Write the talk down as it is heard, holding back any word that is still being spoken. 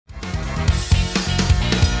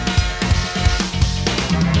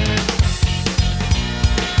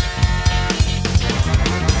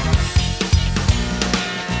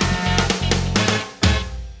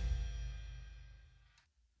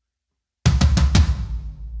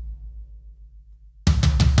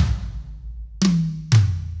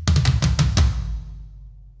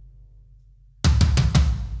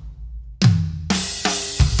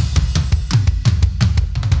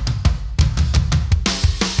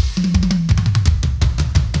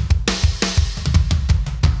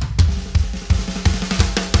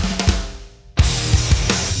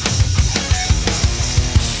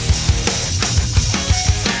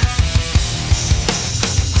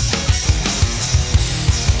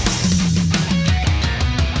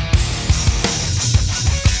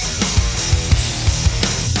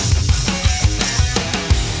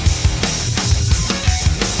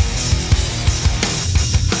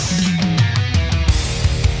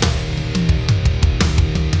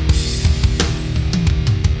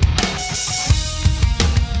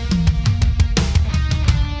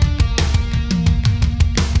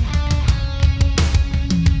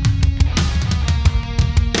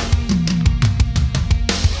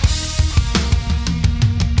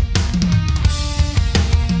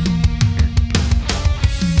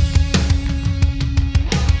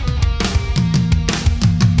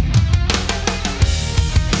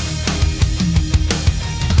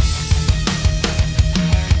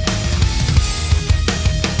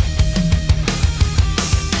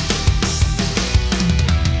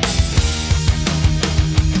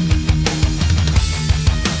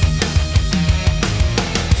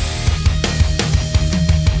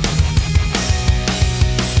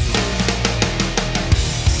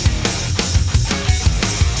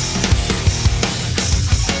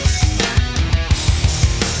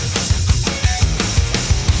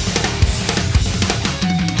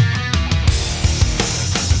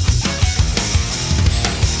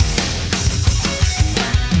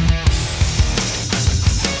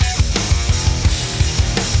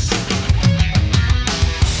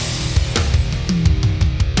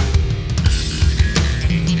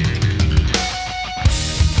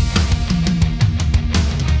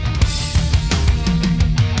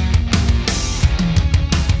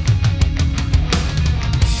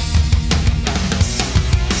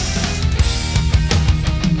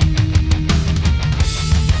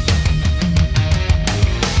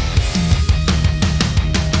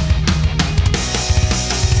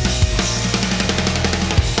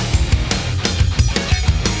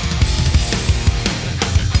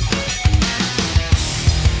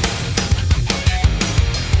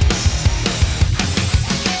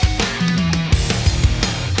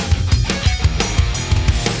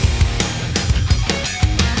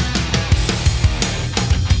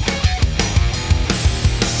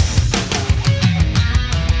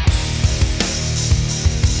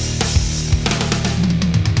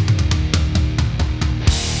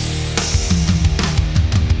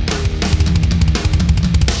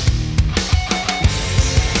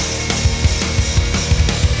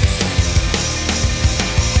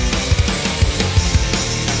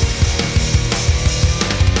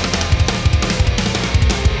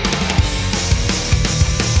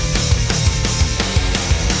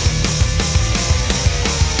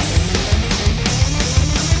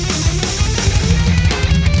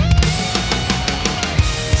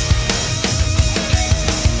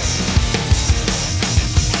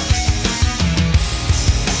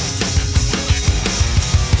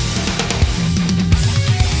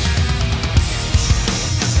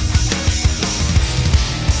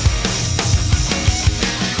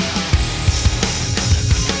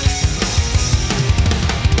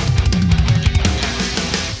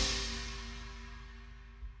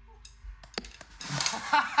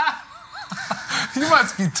You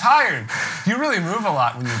must be tired. You really move a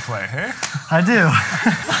lot when you play, hey? I do.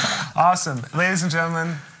 Awesome. Ladies and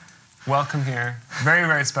gentlemen, welcome here. Very,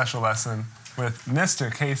 very special lesson with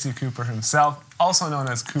Mr. Casey Cooper himself, also known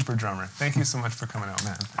as Cooper Drummer. Thank you so much for coming out,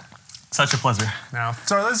 man. Such a pleasure. Now,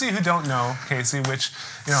 for those of you who don't know Casey, which,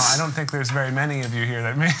 you know, I don't think there's very many of you here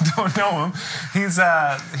that don't know him,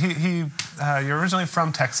 you're originally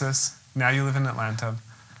from Texas. Now you live in Atlanta.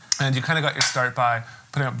 And you kind of got your start by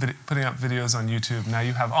putting up videos on YouTube. Now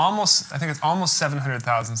you have almost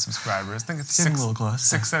 700,000 subscribers. I think it's a little close.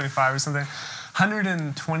 675 or something.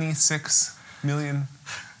 126 million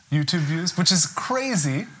YouTube views, which is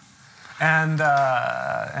crazy, and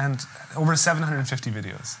over 750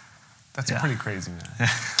 videos. That's pretty crazy, man.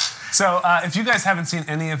 So if you guys haven't seen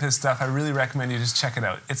any of his stuff, I really recommend you just check it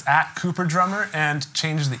out. It's at Cooper Drummer and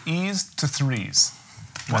change the E's to 3s.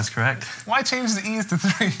 That's correct. Why change the E's to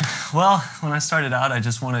 3? Well, when I started out, I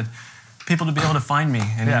just wanted people to be able to find me.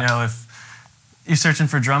 And you know, if you're searching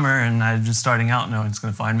for a drummer and I'm just starting out, no one's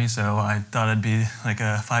going to find me. So I thought I'd be like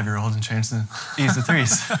a 5-year-old and change the E's to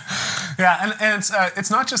 3s. Yeah, and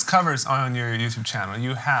it's not just covers on your YouTube channel.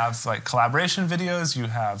 You have like collaboration videos, you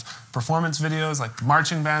have performance videos, like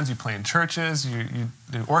marching bands, you play in churches, you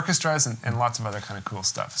do orchestras, and lots of other kind of cool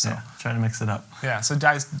stuff. So yeah, try to mix it up. Yeah, so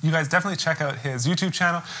guys, you guys definitely check out his YouTube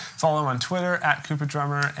channel. Follow him on Twitter at Cooper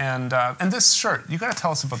Drummer, and this shirt. You got to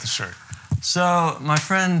tell us about the shirt. So my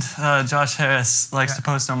friend Josh Harris likes to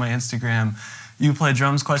post on my Instagram, "You play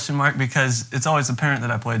drums?" ? Because it's always apparent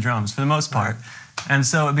that I play drums for the most part, and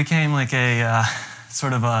so it became like a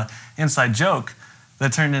sort of a inside joke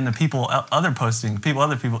that turned into other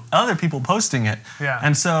people posting it. Yeah.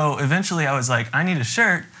 And so eventually I was like, I need a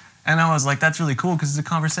shirt, and I was like, that's really cool because it's a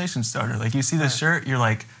conversation starter. Like you see this shirt, you're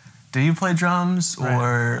like, do you play drums?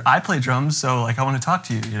 Or I play drums, so like I want to talk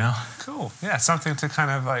to you, you know? Cool. Yeah, something to kind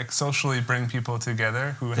of like socially bring people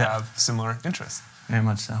together who have similar interests. Very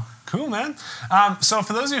much so. Cool, man. So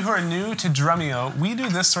for those of you who are new to Drumeo, we do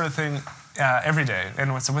this sort of thing every day,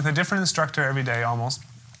 and with a different instructor every day almost.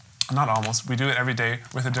 Not almost, we do it every day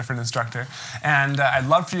with a different instructor. And I'd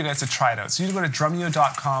love for you guys to try it out. So you can go to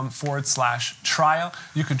drumeo.com/trial.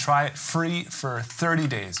 You can try it free for 30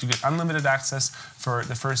 days. You get unlimited access for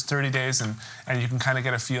the first 30 days, and you can kind of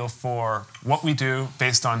get a feel for what we do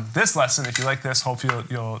based on this lesson. If you like this, hopefully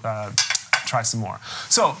you'll try some more.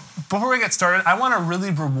 So before we get started, I want to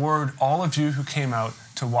really reward all of you who came out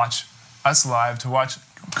to watch us live, to watch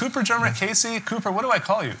Cooper Drummer, Casey, Cooper, what do I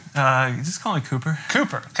call you? Just call me Cooper.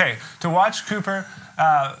 Cooper, okay. To watch Cooper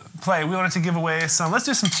play, we wanted to give away let's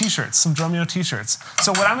do some t-shirts, some Drumeo t-shirts.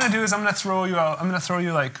 So what I'm going to do is I'm going to throw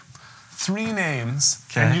you like 3 names,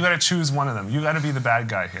 and you got to choose one of them. You got to be the bad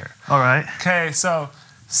guy here. All right. Okay, so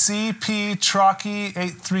CP Trocky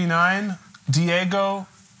 839, Diego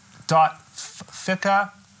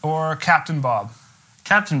Fica, or Captain Bob.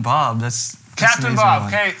 Captain Bob, that's Captain Bob,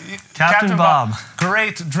 okay. Captain Bob.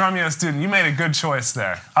 Great Drumeo student. You made a good choice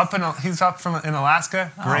there. He's up in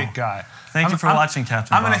Alaska. Great guy. Thank you for watching,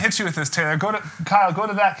 Captain Bob. I'm going to hit you with this, Taylor. Kyle, go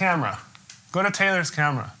to that camera. Go to Taylor's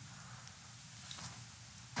camera.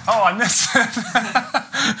 Oh, I missed it.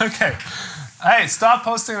 Okay. Hey, stop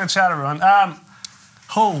posting in the chat, everyone.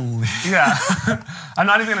 Holy. Yeah. I'm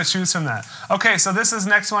not even going to choose from that. Okay, so this is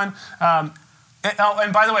next one.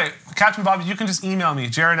 And by the way, Captain Bob, you can just email me,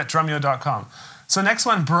 jared@drumeo.com. So next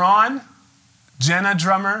one, Braun, Jenna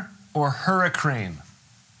Drummer, or Hurricane?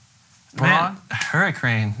 Man,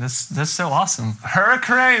 Hurricane. That's so awesome.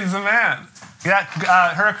 Hurricane's the man. Yeah,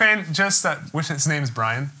 Hurricane, which his name's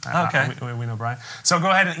Brian. Okay. We know Brian. So go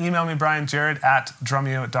ahead and email me, Brian,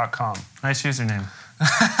 jared@drumeo.com. Nice username.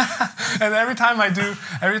 And every time I do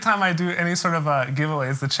any sort of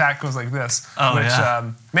giveaways, the chat goes like this, which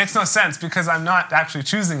makes no sense because I'm not actually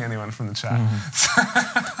choosing anyone from the chat.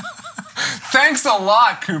 Thanks a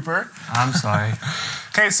lot, Cooper. I'm sorry.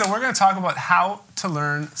 Okay, so we're going to talk about how to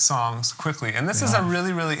learn songs quickly, and this is a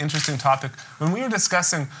really, really interesting topic. When we were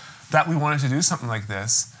discussing that we wanted to do something like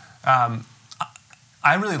this,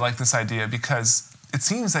 I really like this idea because it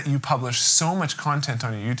seems that you publish so much content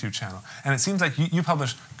on your YouTube channel. And it seems like you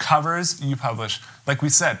publish covers, you publish, like we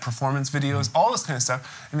said, performance videos, all this kind of stuff.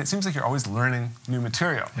 And it seems like you're always learning new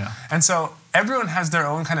material. Yeah. And so everyone has their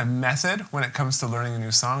own kind of method when it comes to learning a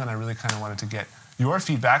new song. And I really kind of wanted to get your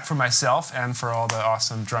feedback for myself and for all the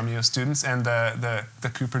awesome Drumeo students and the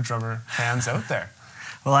Cooper Drummer fans out there.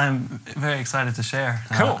 Well, I'm very excited to share.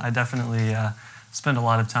 Cool. I definitely spend a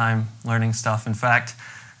lot of time learning stuff. In fact,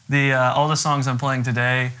 All the songs I'm playing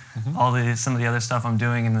today, some of the other stuff I'm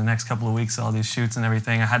doing in the next couple of weeks, all these shoots and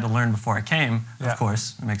everything, I had to learn before I came, of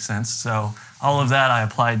course, it makes sense. So all of that I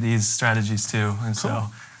applied these strategies to, and so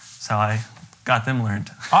I got them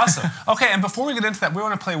learned. Awesome. Okay, and before we get into that, we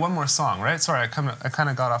want to play one more song, right? Sorry, I kind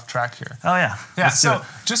of got off track here. Oh yeah. Yeah. So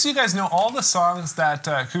just so you guys know, all the songs that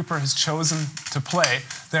Cooper has chosen to play,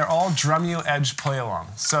 they're all Drumeo Edge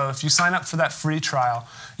play-alongs. So if you sign up for that free trial,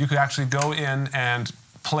 you could actually go in and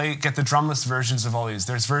get the drumless versions of all these.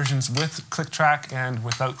 There's versions with click track and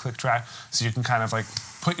without click track, so you can kind of like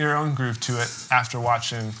put your own groove to it after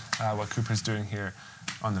watching what Cooper's doing here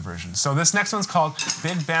on the version. So this next one's called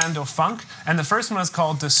Big Band O' Funk, and the first one is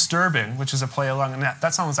called Disturbing, which is a play-along, and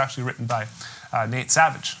that song was actually written by Nate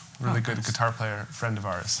Savage, really good guitar player, friend of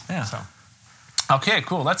ours. Yeah. So, okay,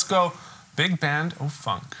 cool. Let's go Big Band O'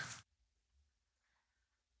 Funk.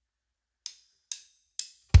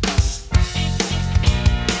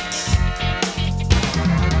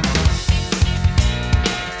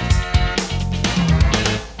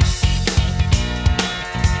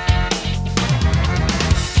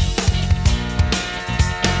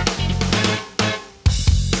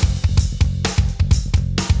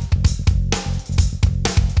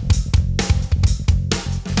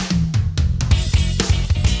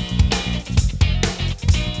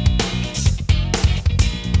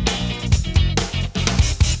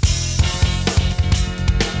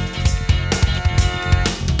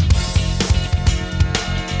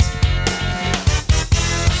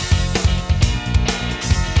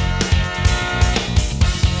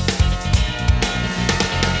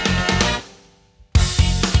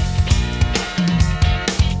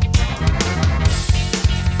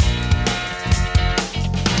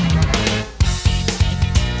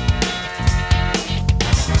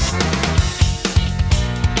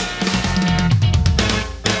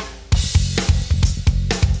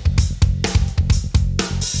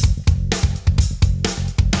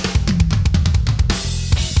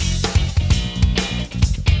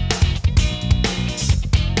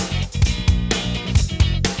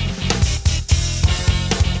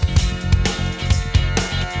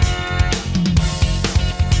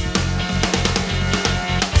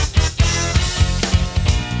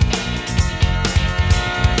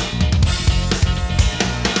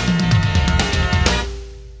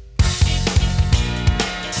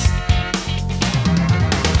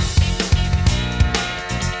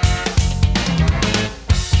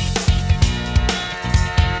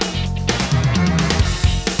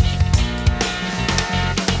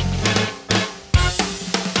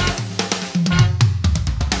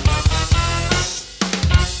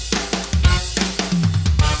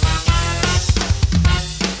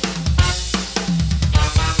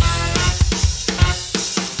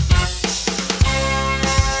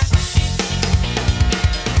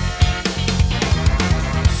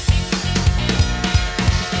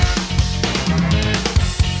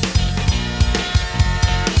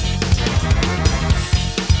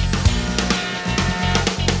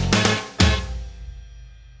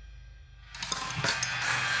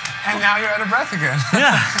 And now you're out of breath again.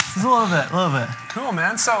 Yeah, just a little bit. Cool,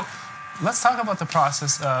 man. So let's talk about the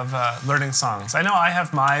process of learning songs. I know I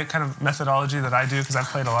have my kind of methodology that I do because I've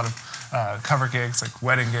played a lot of cover gigs, like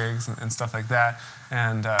wedding gigs and stuff like that.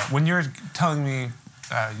 And when you're telling me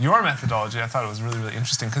your methodology, I thought it was really, really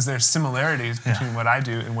interesting because there's similarities between what I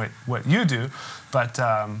do and what you do. But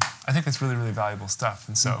I think it's really, really valuable stuff.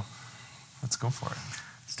 And so let's go for it.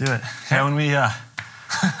 Let's do it. Yeah, when we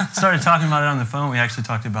started talking about it on the phone, we actually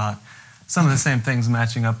talked about some of the same things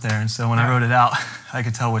matching up there. And so when I wrote it out, I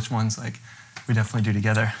could tell which ones like we definitely do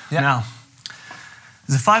together. Yeah. Now,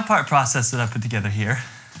 there's a 5-part process that I put together here.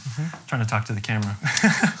 Trying to talk to the camera.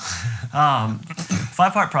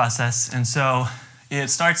 5-part process. And so it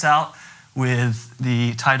starts out with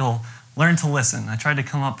the title, Learn to Listen. I tried to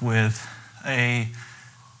come up with a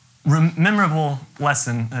memorable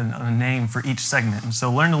lesson, a name for each segment. And so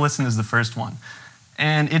Learn to Listen is the first one.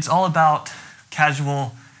 And it's all about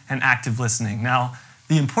casual and active listening. Now,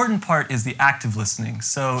 the important part is the active listening.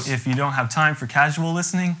 So if you don't have time for casual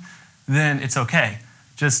listening, then it's okay.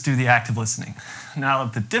 Just do the active listening. Now,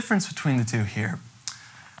 the difference between the two here,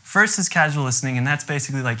 first is casual listening, and that's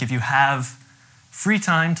basically like if you have free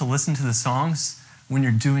time to listen to the songs when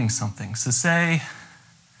you're doing something. So say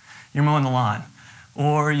you're mowing the lawn,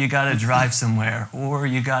 or you gotta drive somewhere, or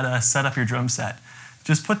you gotta set up your drum set.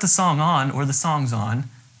 Just put the song on, or the songs on,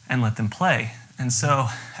 and let them play. And so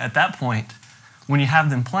at that point, when you have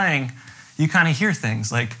them playing, you kind of hear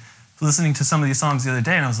things. Like listening to some of these songs the other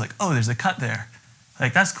day, and I was like, oh, there's a cut there.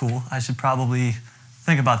 Like, that's cool. I should probably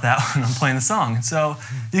think about that when I'm playing the song. And so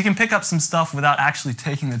you can pick up some stuff without actually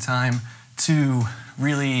taking the time to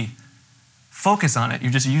really focus on it.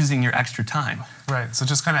 You're just using your extra time. Right, so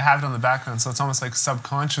just kind of have it on the background, so it's almost like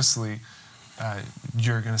subconsciously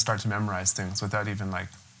you're going to start to memorize things without even like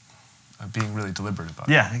being really deliberate about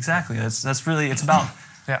it. Yeah, exactly. That's really, it's about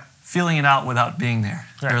feeling it out without being there,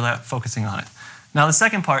 or without focusing on it. Now the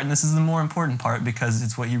second part, and this is the more important part because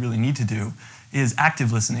it's what you really need to do, is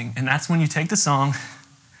active listening. And that's when you take the song,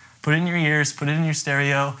 put it in your ears, put it in your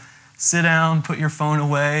stereo, sit down, put your phone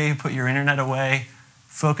away, put your internet away,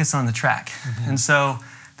 focus on the track. And so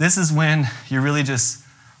this is when you're really just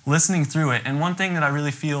listening through it. And one thing that I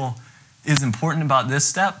really feel is important about this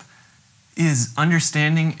step is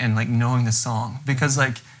understanding and like knowing the song. Because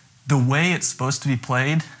like the way it's supposed to be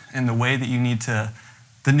played and the way that you need to,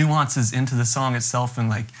 the nuances into the song itself, and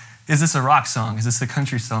like, is this a rock song? Is this a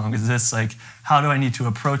country song? Is this like, how do I need to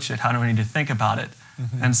approach it? How do I need to think about it?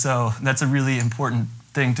 And so that's a really important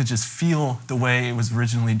thing, to just feel the way it was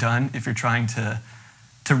originally done if you're trying to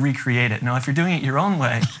recreate it. Now, if you're doing it your own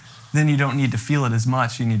way, then you don't need to feel it as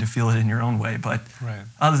much. You need to feel it in your own way. But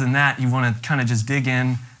other than that, you want to kind of just dig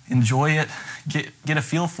in, enjoy it, get a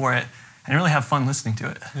feel for it, and really have fun listening to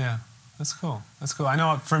it. Yeah, that's cool. That's cool. I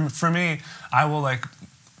know for me, I will like,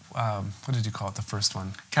 what did you call it, the first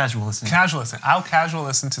one? Casual listening. Casual listening. I'll casual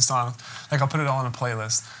listen to songs. Like I'll put it all in a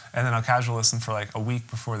playlist, and then I'll casual listen for like a week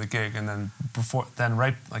before the gig, and then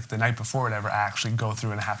right like the night before whatever, I actually go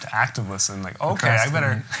through and have to active listen. Like, okay, I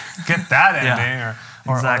better get that ending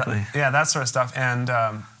or exactly. That sort of stuff. And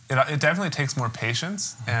it definitely takes more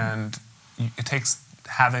patience, and it takes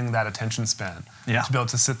having that attention span to be able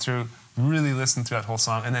to sit through, really listen through that whole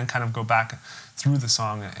song, and then kind of go back through the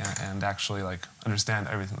song and actually like understand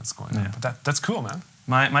everything that's going on. But that's cool, man.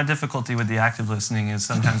 My difficulty with the active listening is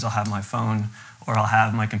sometimes I'll have my phone or I'll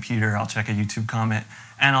have my computer, I'll check a YouTube comment,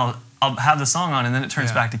 and I'll have the song on, and then it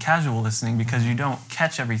turns back to casual listening, because you don't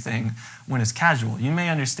catch everything when it's casual. You may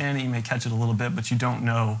understand it, you may catch it a little bit, but you don't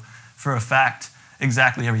know for a fact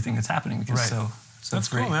exactly everything that's happening. Because so that's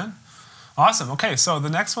cool, man. Awesome. Okay, so the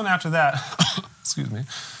next one after that, excuse me,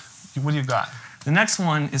 what do you got? The next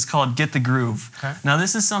one is called Get the Groove. Okay. Now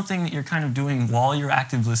this is something that you're kind of doing while you're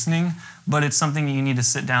active listening, but it's something that you need to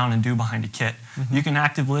sit down and do behind a kit. You can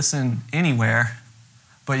active listen anywhere,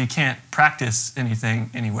 but you can't practice anything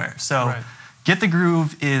anywhere. So Get the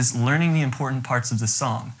Groove is learning the important parts of the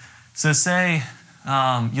song. So say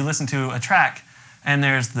you listen to a track and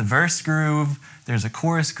there's the verse groove, there's a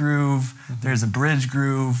chorus groove, there's a bridge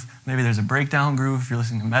groove, maybe there's a breakdown groove if you're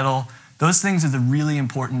listening to metal. Those things are the really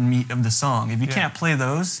important meat of the song. If you can't play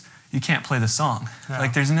those, you can't play the song.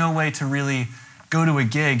 Like there's no way to really go to a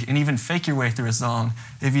gig and even fake your way through a song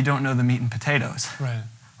if you don't know the meat and potatoes.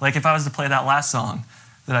 Like if I was to play that last song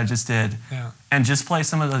that I just did and just play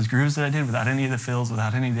some of those grooves that I did without any of the fills,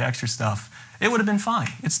 without any of the extra stuff, it would have been fine.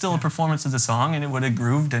 It's still a performance of the song, and it would have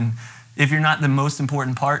grooved. And if you're not the most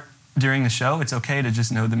important part during the show, it's okay to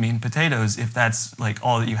just know the meat and potatoes if that's like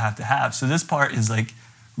all that you have to have. So this part is like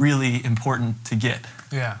really important to get.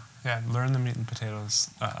 Learn the meat and potatoes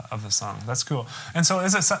of the song. That's cool. And so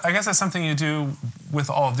is it, I guess that's something you do with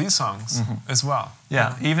all of these songs as well.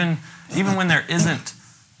 Even when there isn't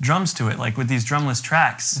drums to it, like with these drumless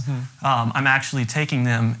tracks, I'm actually taking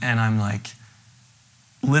them and I'm like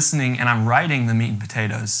listening and I'm writing the meat and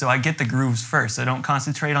potatoes. So I get the grooves first. I don't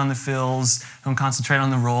concentrate on the fills, I don't concentrate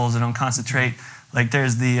on the rolls, I don't concentrate. Like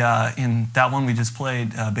there's the, in that one we just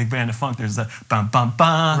played, Big Band of Funk, there's the bum, bum,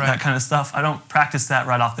 bum, that kind of stuff. I don't practice that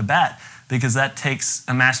right off the bat, because that takes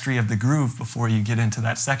a mastery of the groove before you get into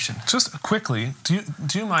that section. Just quickly, do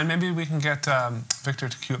you mind, maybe we can get Victor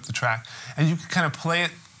to cue up the track, and you can kind of play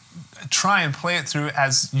it, try and play it through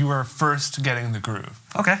as you are first getting the groove.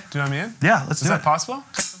 Okay. Do you know what I mean? Yeah, let's do it. Is that possible?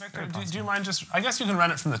 So Victor, do you mind just, I guess you can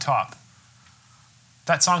run it from the top.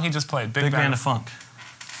 That song he just played, Big Band of Funk.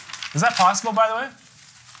 Is that possible, by the way?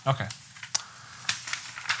 Okay.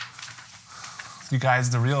 You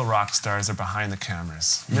guys, the real rock stars are behind the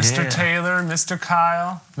cameras. Mr. Taylor, Mr.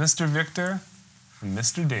 Kyle, Mr. Victor, and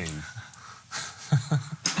Mr. Dave.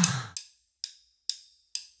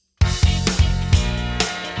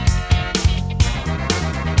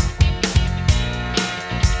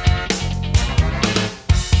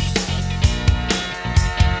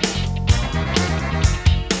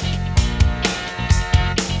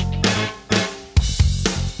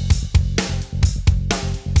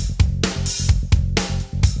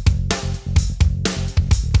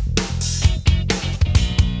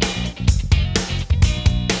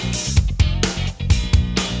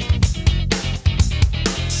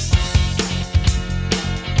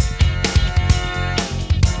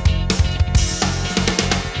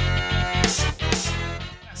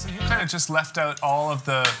 just left out all of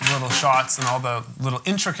the little shots and all the little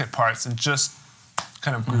intricate parts and just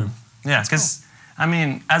kind of grew. Yeah, because I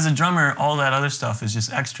mean, as a drummer, all that other stuff is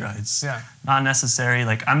just extra. It's not necessary.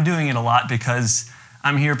 Like, I'm doing it a lot because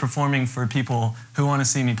I'm here performing for people who want to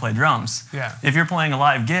see me play drums. Yeah. If you're playing a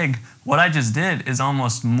live gig, what I just did is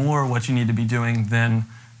almost more what you need to be doing than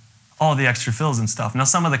all the extra fills and stuff. Now,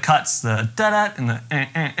 some of the cuts, the da-da and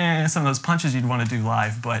the some of those punches you'd want to do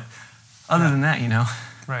live, but other than that, you know.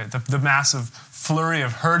 Right, the massive flurry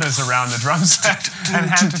of herdas around the drum set and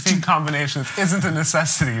hand-to-feet combinations isn't a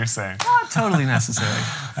necessity, you're saying? Not totally necessary.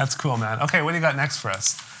 That's cool, man. Okay, what do you got next for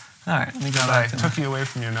us? All right, let me go back. I took you away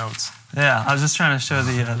from your notes. Yeah, I was just trying to show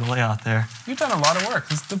the layout there. You've done a lot of work.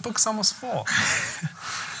 The book's almost full.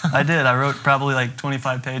 I did. I wrote probably like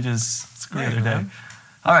 25 pages the other day. Man.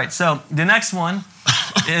 All right, so the next one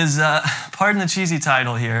is, pardon the cheesy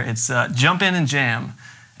title here, it's Jump In and Jam.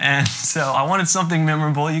 And so I wanted something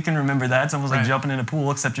memorable. You can remember that. It's almost like jumping in a pool,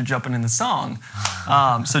 except you're jumping in the song.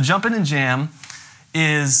 So Jump In and Jam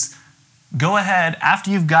is go ahead, after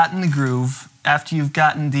you've gotten the groove, after you've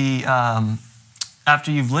gotten the,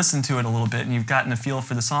 after you've listened to it a little bit and you've gotten a feel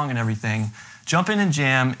for the song and everything, Jump In and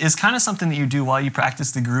Jam is kind of something that you do while you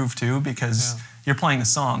practice the groove too, because you're playing the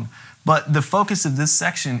song. But the focus of this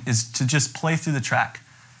section is to just play through the track.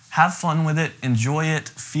 Have fun with it, enjoy it,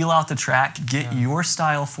 feel out the track, get your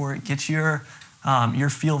style for it, get your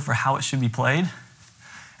feel for how it should be played.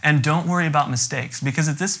 And don't worry about mistakes, because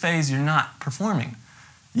at this phase, you're not performing.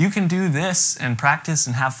 You can do this and practice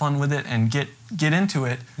and have fun with it and get into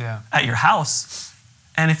it at your house.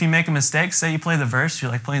 And if you make a mistake, say you play the verse,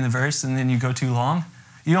 you're like playing the verse and then you go too long,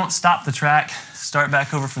 you don't stop the track, start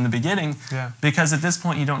back over from the beginning, because at this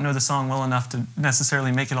point you don't know the song well enough to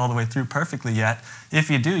necessarily make it all the way through perfectly yet.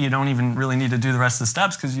 If you do, you don't even really need to do the rest of the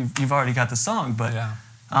steps because you've already got the song. But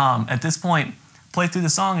at this point, play through the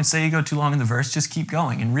song and say you go too long in the verse, just keep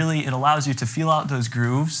going. And really, it allows you to feel out those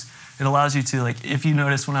grooves. It allows you to, like, if you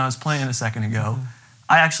noticed when I was playing a second ago,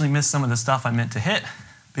 I actually missed some of the stuff I meant to hit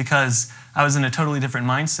because I was in a totally different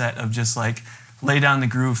mindset of just like lay down the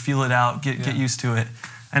groove, feel it out, get used to it.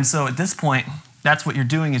 And so at this point, that's what you're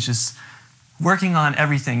doing, is just working on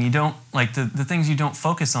everything. You don't, like, the things you don't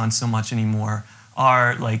focus on so much anymore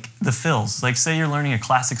are like the fills. Like, say you're learning a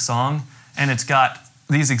classic song and it's got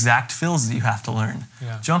these exact fills that you have to learn.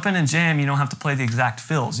 Jump In and Jam, you don't have to play the exact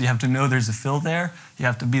fills. You have to know there's a fill there. You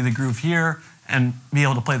have to be the groove here and be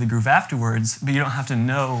able to play the groove afterwards, but you don't have to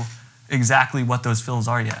know exactly what those fills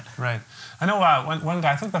are yet. Right. I know one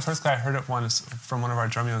guy, I think the first guy I heard it from one of our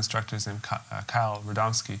Drumeo instructors named Kyle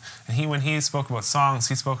Radomski. And when he spoke about songs,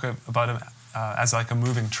 he spoke about them as like a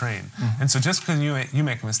moving train. And so just because you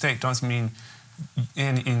make a mistake doesn't mean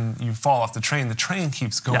you fall off the train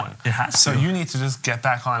keeps going. Yeah, it has to. So you need to just get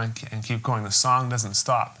back on and keep going. The song doesn't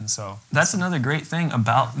stop. And so that's another great thing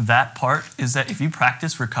about that part, is that if you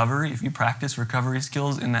practice recovery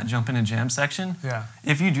skills in that Jump In and Jam section,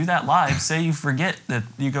 if you do that live, say you forget that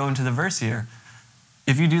you go into the verse here,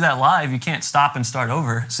 if you do that live, you can't stop and start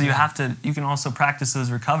over. So you can also practice those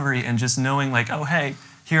recovery and just knowing, like, oh, hey,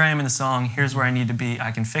 here I am in the song, here's where I need to be, I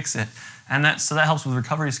can fix it. And that helps with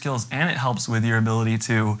recovery skills, and it helps with your ability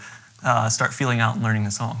to start feeling out and learning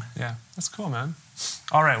the song. Yeah, that's cool, man.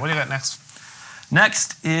 All right, what do you got next?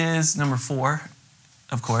 Next is number 4,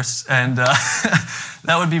 of course, and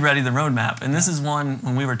that would be Ready the Roadmap. And this is one,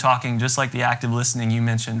 when we were talking, just like the active listening, you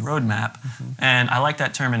mentioned roadmap. And I like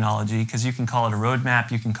that terminology because you can call it a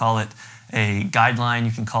roadmap, you can call it a guideline,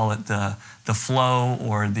 you can call it the flow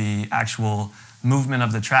or the actual movement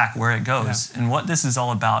of the track, where it goes. And what this is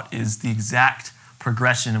all about is the exact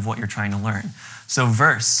progression of what you're trying to learn. So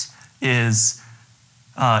verse is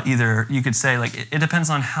either, you could say, like, it depends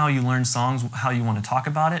on how you learn songs, how you want to talk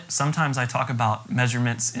about it. Sometimes I talk about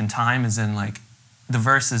measurements in time, as in, like, the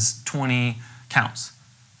verse is 20 counts.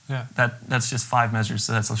 That's just 5 measures,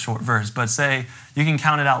 so that's a short verse. But say you can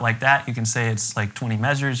count it out like that. You can say it's like 20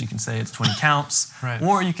 measures. You can say it's 20 counts.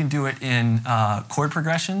 Or you can do it in chord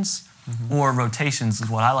progressions. Or rotations is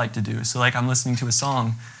what I like to do. So, like, I'm listening to a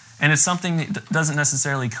song, and it's something that doesn't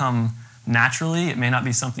necessarily come naturally. It may not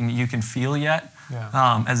be something that you can feel yet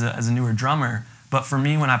as a newer drummer. But for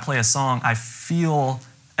me, when I play a song, I feel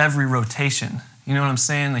every rotation. You know what I'm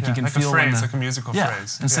saying? Like, you can feel a phrase, like a musical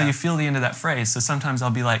phrase. And so you feel the end of that phrase. So sometimes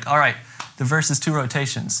I'll be like, all right, the verse is 2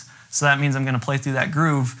 rotations. So that means I'm going to play through that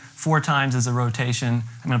groove 4 times as a rotation.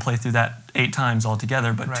 I'm going to play through that 8 times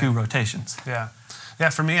altogether, but 2 rotations. Yeah,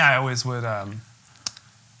 for me, I always would,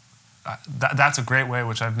 that's a great way,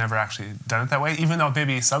 which I've never actually done it that way, even though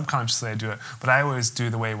maybe subconsciously I do it. But I always do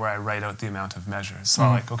the way where I write out the amount of measures. So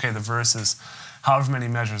like, okay, the verse is however many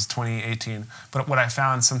measures, 20, 18. But what I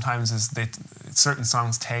found sometimes is certain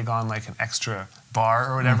songs tag on like an extra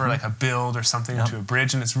bar or whatever, like a build or something into a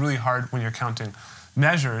bridge, and it's really hard when you're counting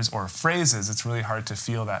measures or phrases. It's really hard to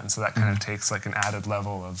feel that, and so that kind of takes like an added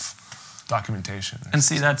level of documentation. And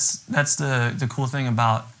see, that's the cool thing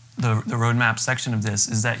about the roadmap section of this,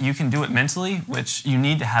 is that you can do it mentally, which you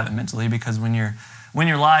need to have it mentally, because when you're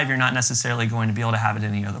live, you're not necessarily going to be able to have it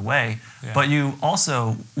any other way. Yeah. But you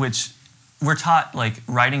also, which we're taught, like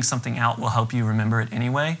writing something out will help you remember it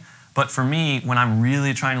anyway. But for me, when I'm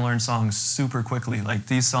really trying to learn songs super quickly, like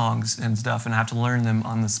these songs and stuff, and I have to learn them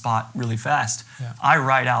on the spot really fast, I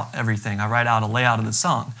write out everything. I write out a layout of the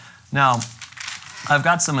song. Now, I've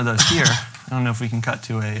got some of those here. I don't know if we can cut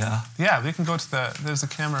to a... Yeah, we can go to there's a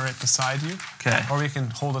camera right beside you. Okay. Or we can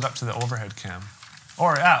hold it up to the overhead cam.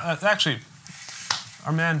 Or, actually,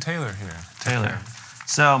 our man Taylor here. Taylor.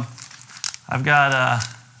 So, I've got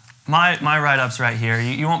my write-ups right here.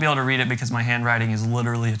 You won't be able to read it because my handwriting is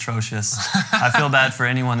literally atrocious. I feel bad for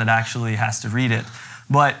anyone that actually has to read it.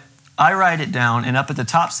 But I write it down, and up at the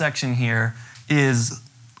top section here is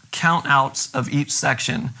count outs of each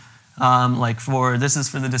section. Like this is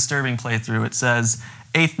for the disturbing playthrough. It says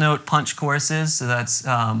 8th note punch choruses. So that's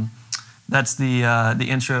the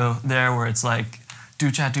intro there, where it's like do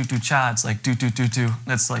cha do do cha. It's like do do do do.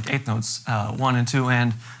 That's like 8th notes, 1 and 2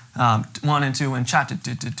 and 1 and 2 and cha do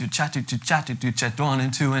do do do cha do do cha do do cha 1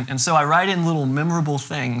 and 2 and so I write in little memorable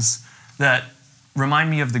things that remind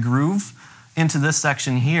me of the groove into this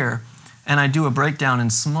section here, and I do a breakdown in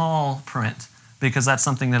small print, because that's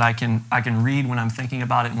something that I can read when I'm thinking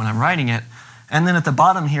about it and when I'm writing it. And then at the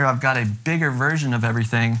bottom here, I've got a bigger version of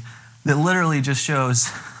everything that literally just shows,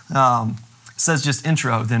 says just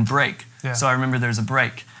intro, then break. Yeah. So I remember there's a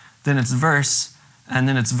break. Then it's verse, and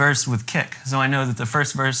then it's verse with kick. So I know that the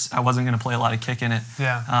first verse, I wasn't going to play a lot of kick in it.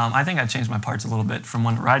 Yeah. I think I changed my parts a little bit from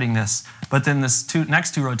when writing this. But then this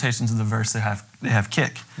next two rotations of the verse, they have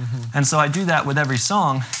kick. And so I do that with every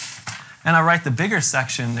song, and I write the bigger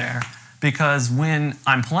section there, because when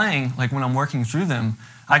I'm playing, like when I'm working through them,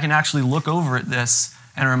 I can actually look over at this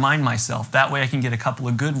and remind myself. That way I can get a couple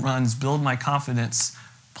of good runs, build my confidence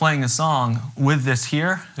playing a song with this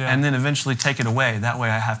here, and then eventually take it away. That way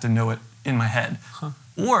I have to know it in my head.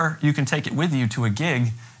 Or you can take it with you to a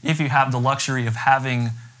gig if you have the luxury of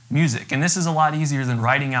having music. And this is a lot easier than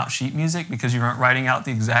writing out sheet music, because you aren't writing out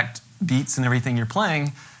the exact beats and everything you're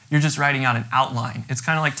playing. You're just writing out an outline. It's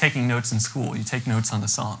kind of like taking notes in school. You take notes on the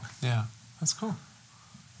song. Yeah, that's cool.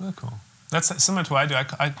 Really cool. That's similar to what I do.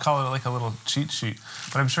 I call it like a little cheat sheet.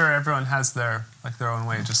 But I'm sure everyone has their own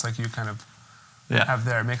way, just like you kind of have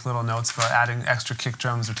there. Make little notes about adding extra kick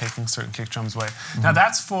drums or taking certain kick drums away. Now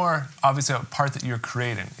that's for obviously a part that you're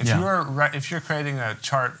creating. If you're creating a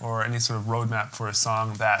chart or any sort of roadmap for a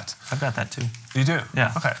song that... I've got that too. You do?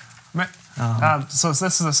 Yeah. Okay. So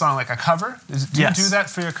this is a song like a cover? Do you do that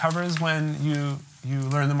for your covers when you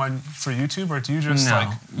learn them for YouTube, or do you just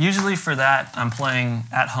Usually for that, I'm playing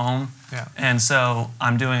at home. Yeah. And so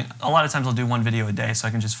I'm doing, a lot of times I'll do one video a day so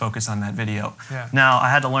I can just focus on that video. Yeah. Now, I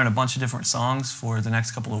had to learn a bunch of different songs for the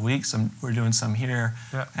next couple of weeks. We're doing some here,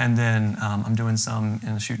 and then I'm doing some in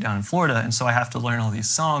a shoot down in Florida, and so I have to learn all these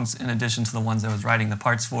songs in addition to the ones I was writing the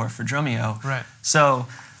parts for Drumeo. Right. So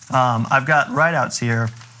I've got write-outs here.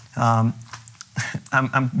 I'm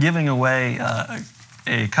giving away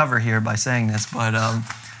a cover here by saying this, but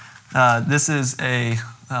this is a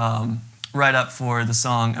write-up for the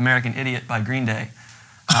song American Idiot by Green Day,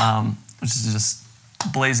 which is just a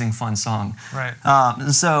blazing fun song. Right.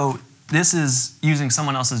 So this is using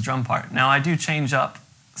someone else's drum part. Now, I do change up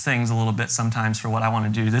things a little bit sometimes for what I want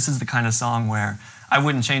to do. This is the kind of song where I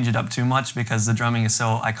wouldn't change it up too much, because the drumming is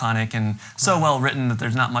so iconic and so well written that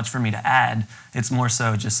there's not much for me to add. It's more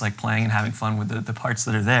so just like playing and having fun with the parts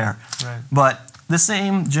that are there. Right. But the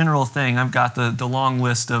same general thing, I've got the long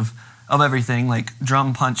list of everything, like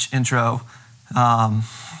drum punch intro,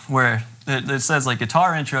 where it says like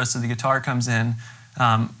guitar intro, so the guitar comes in,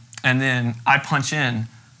 and then I punch in,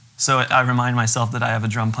 so I remind myself that I have a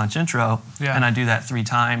drum punch intro, and I do that 3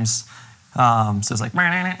 times. So it's like,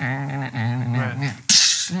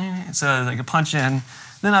 so like a punch in.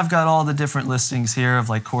 Then I've got all the different listings here of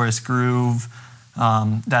like chorus groove.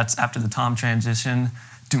 That's after the tom transition.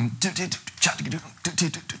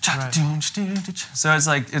 So it's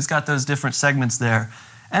like, it's got those different segments there.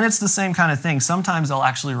 And it's the same kind of thing. Sometimes I'll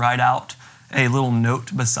actually write out a little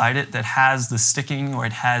note beside it that has the sticking, or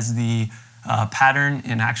it has the pattern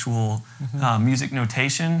in actual music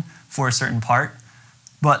notation for a certain part.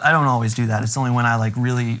 But I don't always do that. It's only when I like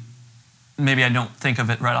really, maybe I don't think of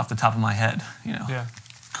it right off the top of my head, you know. Yeah.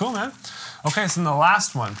 Cool, man. Okay, so the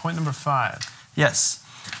last one, point number 5. Yes.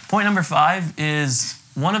 Point number 5 is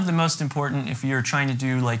one of the most important if you're trying to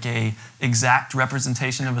do like a exact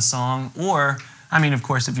representation of a song, or, I mean, of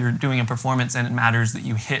course, if you're doing a performance and it matters that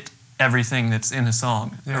you hit everything that's in a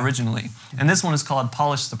song originally. And this one is called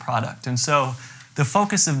Polish the Product. And so the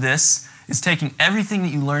focus of this is taking everything that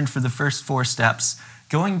you learned for the first 4 steps,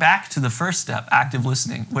 going back to the first step, active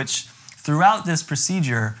listening, which throughout this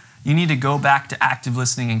procedure, you need to go back to active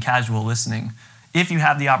listening and casual listening if you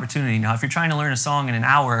have the opportunity. Now, if you're trying to learn a song in an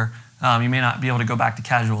hour, you may not be able to go back to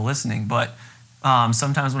casual listening, but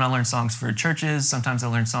sometimes when I learn songs for churches, sometimes I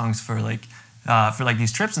learn songs for like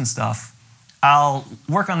these trips and stuff, I'll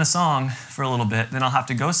work on the song for a little bit, then I'll have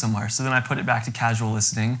to go somewhere. So then I put it back to casual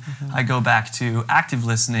listening. I go back to active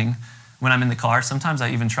listening when I'm in the car. Sometimes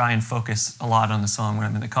I even try and focus a lot on the song when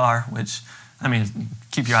I'm in the car, which, I mean,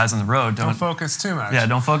 keep your eyes on the road. Don't focus too much. Yeah,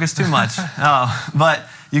 don't focus too much. But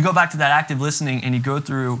you go back to that active listening and you go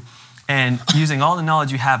through, and using all the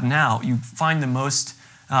knowledge you have now, you find the most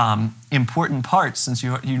important parts, since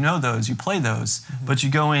you know those, you play those, but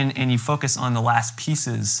you go in and you focus on the last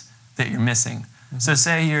pieces that you're missing. So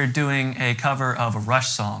say you're doing a cover of a Rush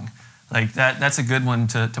song, like that's a good one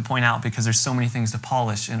to point out because there's so many things to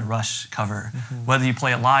polish in a Rush cover. Whether you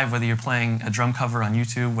play it live, whether you're playing a drum cover on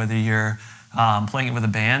YouTube, whether you're playing it with a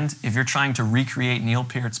band, if you're trying to recreate Neil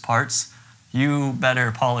Peart's parts, you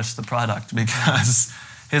better polish the product because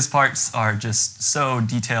his parts are just so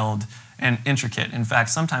detailed and intricate. In fact,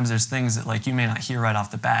 sometimes there's things that like you may not hear right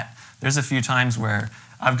off the bat. There's a few times where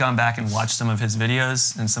I've gone back and watched some of his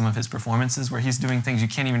videos and some of his performances where he's doing things you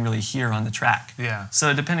can't even really hear on the track. Yeah.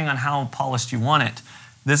 So depending on how polished you want it,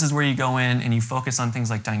 this is where you go in and you focus on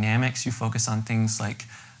things like dynamics, you focus on things like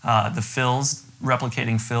the fills,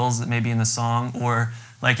 replicating fills that may be in the song, or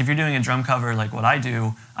like if you're doing a drum cover like what I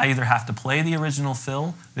do, I either have to play the original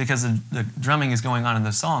fill because the drumming is going on in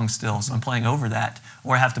the song still, so I'm playing over that,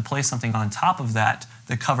 or I have to play something on top of that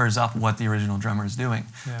that covers up what the original drummer is doing.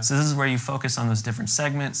 Yeah. So this is where you focus on those different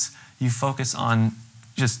segments, you focus on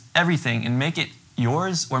just everything and make it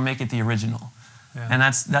yours or make it the original. Yeah. And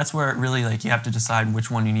that's where it really, like, you have to decide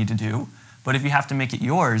which one you need to do. But if you have to make it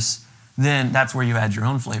yours, then that's where you add your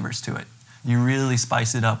own flavors to it. You really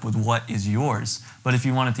spice it up with what is yours. But if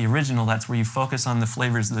you want it the original, that's where you focus on the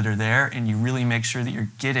flavors that are there and you really make sure that you're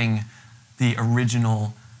getting the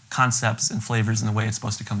original concepts and flavors in the way it's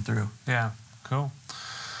supposed to come through. Yeah, cool.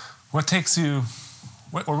 What takes you,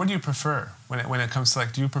 what do you prefer when it comes to,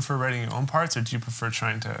 like, do you prefer writing your own parts or do you prefer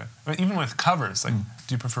trying to, even with covers, like,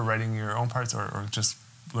 do you prefer writing your own parts or just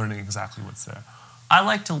learning exactly what's there? I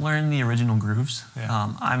like to learn the original grooves.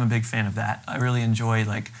 Yeah. I'm a big fan of that. I really enjoy,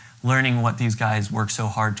 like, learning what these guys worked so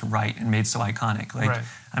hard to write and made so iconic. Like, right.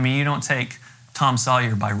 I mean, you don't take Tom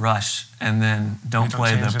Sawyer by Rush and then don't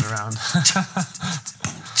play change it around.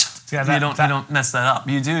 Yeah, you don't mess that up.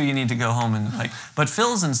 You do, you need to go home and, like, but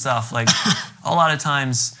fills and stuff, like, a lot of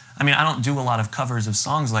times, I mean, I don't do a lot of covers of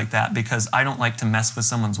songs like that because I don't like to mess with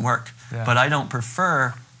someone's work. Yeah. But I don't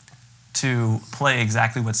prefer to play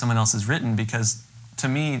exactly what someone else has written because, to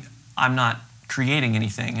me, I'm not creating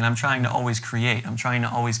anything, and I'm trying to always create. I'm trying to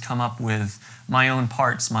always come up with my own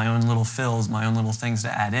parts, my own little fills, my own little things to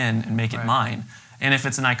add in and make it mine. And if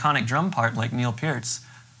it's an iconic drum part like Neil Peart's,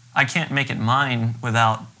 I can't make it mine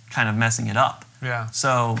without kind of messing it up. Yeah.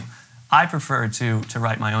 So I prefer to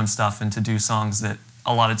write my own stuff and to do songs that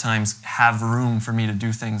a lot of times have room for me to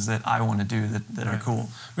do things that I want to do that are cool.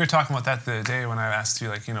 We were talking about that the other day when I asked you,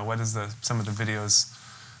 like, you know, what is some of the videos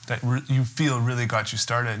that you feel really got you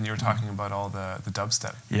started, and you were talking about all the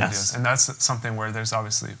dubstep videos. And that's something where there's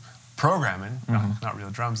obviously programming, not real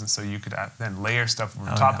drums, and so you could then layer stuff over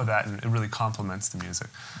top of that, and it really complements the music.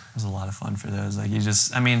 It was a lot of fun for those. Like, you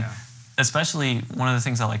just, I mean, especially one of the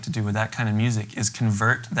things I like to do with that kind of music is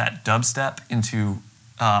convert that dubstep into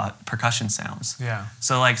percussion sounds. Yeah.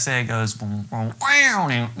 So, like, say it goes, so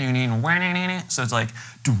it's like,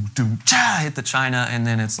 cha, hit the china, and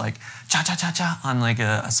then it's like, cha, cha, cha, cha, on like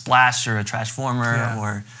a splash or a Trashformer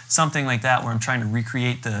or something like that, where I'm trying to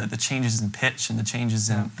recreate the changes in pitch and the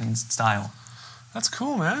changes in style. That's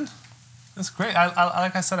cool, man. That's great.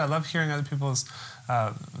 Like I said, I love hearing other people's,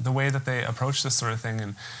 the way that they approach this sort of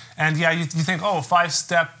thing. And yeah, you think, oh,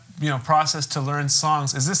 5-step, process to learn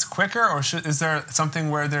songs. Is this quicker, or is there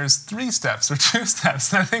something where there's 3 steps or 2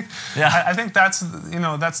 steps? And I think that's,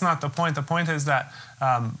 that's not the point. The point is that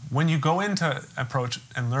when you go into approach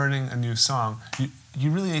and learning a new song, you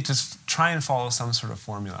really need to try and follow some sort of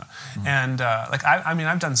formula. And like I mean,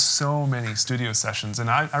 I've done so many studio sessions, and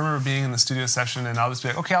I remember being in the studio session, and I'll just be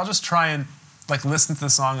like, okay, I'll just try and like listen to the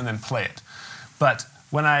song and then play it. But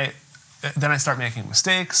when then I start making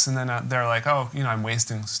mistakes, and then they're like, oh, you know, I'm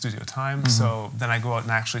wasting studio time. So then I go out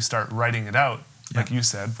and actually start writing it out, like you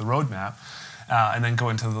said, the roadmap, and then go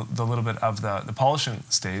into the little bit of the polishing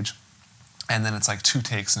stage. And then it's like 2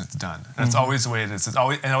 takes and it's done. And it's always the way it is. It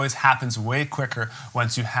always happens way quicker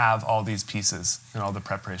once you have all these pieces and all the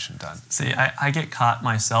preparation done. See, I get caught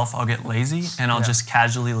myself. I'll get lazy and I'll just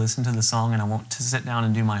casually listen to the song, and I won't sit down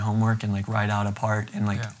and do my homework and like write out a part and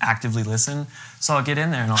like actively listen. So I'll get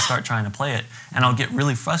in there and I'll start trying to play it, and I'll get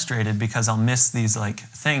really frustrated because I'll miss these like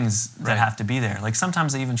things that have to be there. Like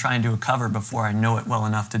sometimes I even try and do a cover before I know it well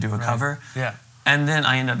enough to do a cover. Yeah. And then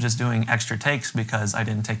I end up just doing extra takes because I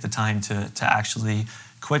didn't take the time to actually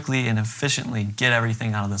quickly and efficiently get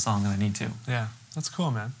everything out of the song that I need to. Yeah, that's cool,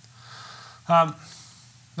 man.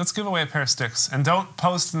 Let's give away a pair of sticks. And don't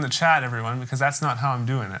post in the chat, everyone, because that's not how I'm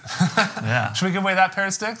doing it. Yeah. Should we give away that pair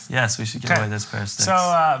of sticks? Yes, we should give away this pair of sticks.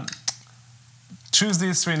 So choose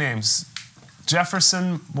these 3 names.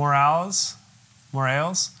 Jefferson Morales,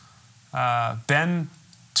 Ben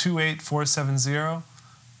 28470,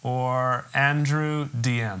 or Andrew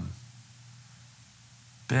DM.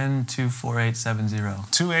 Ben 24870.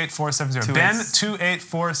 28470. Ben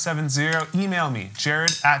 28470. Email me,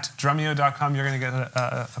 jared@drumeo.com. You're going to get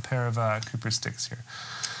a pair of Cooper sticks here.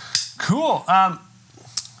 Cool.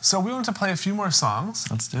 So we want to play a few more songs.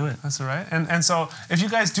 Let's do it. That's all right. And so if you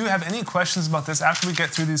guys do have any questions about this, after we get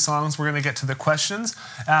through these songs, we're going to get to the questions.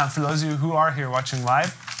 For those of you who are here watching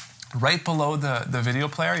live, right below the video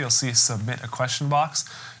player, you'll see submit a question box.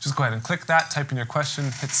 Just go ahead and click that, type in your question,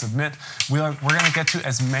 hit submit. We're going to get to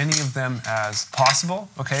as many of them as possible,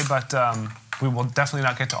 okay? But we will definitely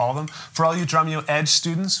not get to all of them. For all you Drumeo Edge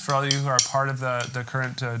students, for all of you who are part of the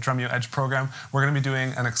current Drumeo Edge program, we're going to be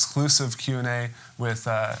doing an exclusive Q&A with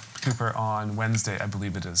Cooper on Wednesday, I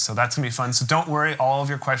believe it is. So that's going to be fun. So don't worry, all of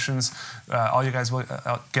your questions, all you guys will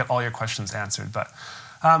get all your questions answered. But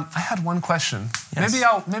I had one question. Yes.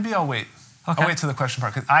 Maybe I'll wait. Okay. I'll wait till the question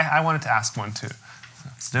part, because I wanted to ask one too.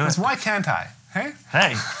 Let's do it. Why can't I? Hey?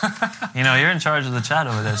 Hey, you know, you're in charge of the chat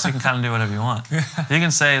over there, so you can kind of do whatever you want. You can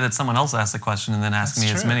say that someone else asked the question and then ask me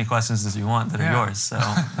as many questions as you want that are yours. So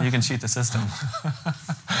you can cheat the system.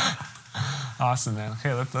 Awesome, man.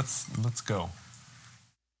 Okay, let's go.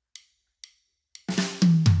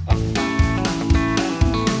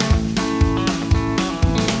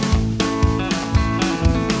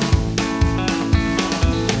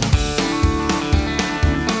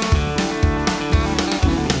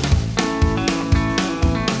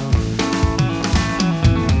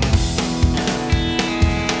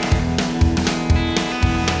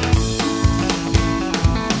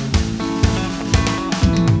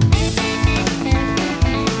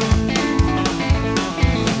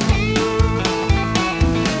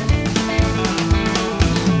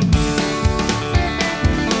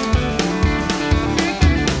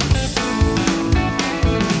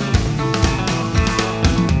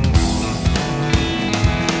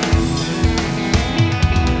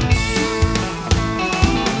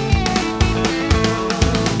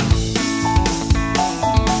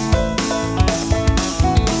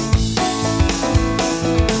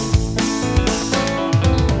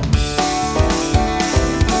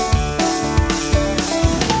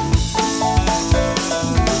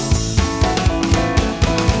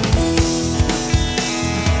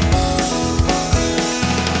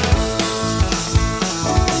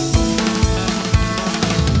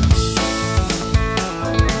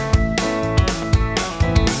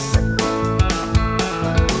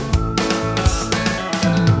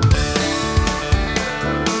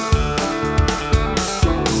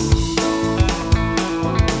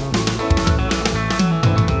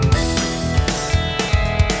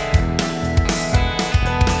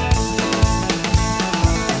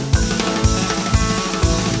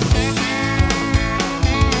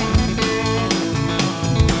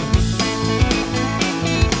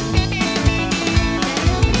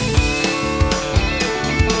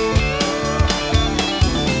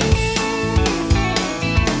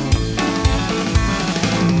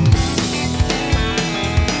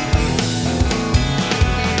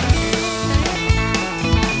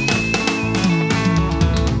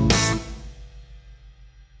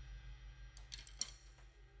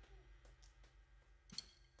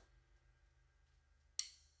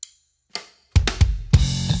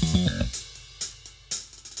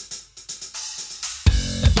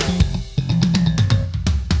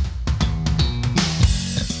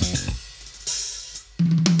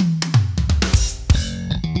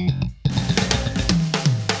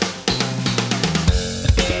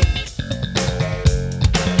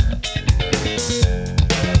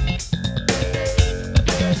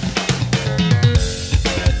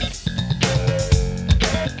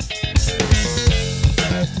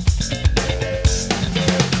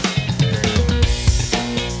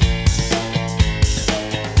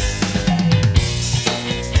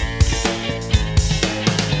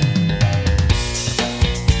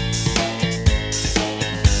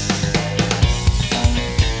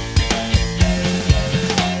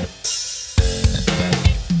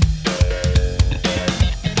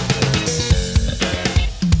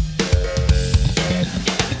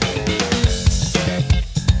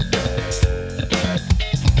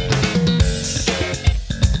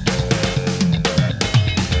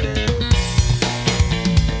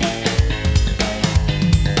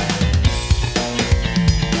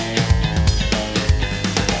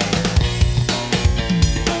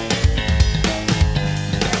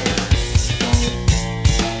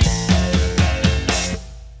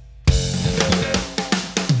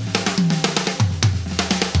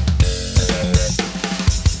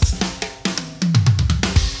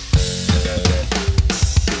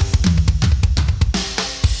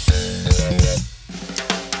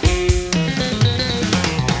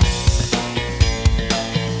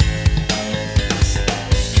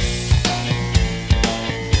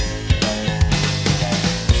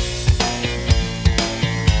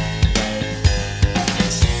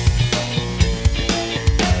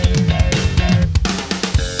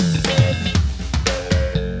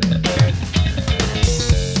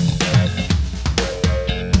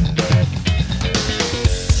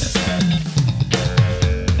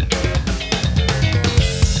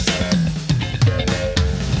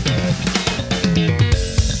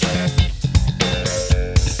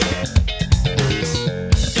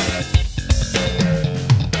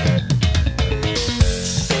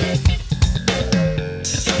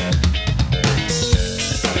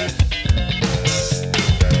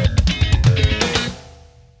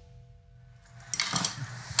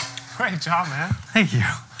 Good job, man. Thank you.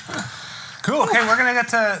 Cool. Okay, we're gonna get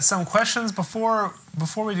to some questions. Before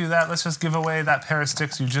we do that, let's just give away that pair of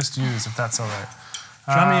sticks you just used, if that's all right.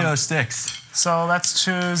 Drumeo sticks. So let's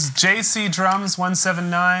choose JC Drums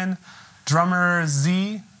 179, Drummer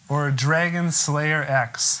Z, or Dragon Slayer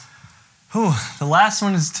X. Ooh, the last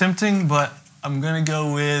one is tempting, but I'm gonna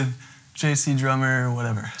go with JC Drummer,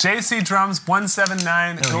 whatever. JC Drums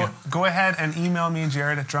 179. Go ahead and email me,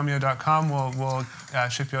 Jared@drumeo.com. We'll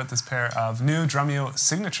ship you out this pair of new Drumeo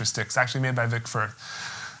signature sticks, actually made by Vic Firth.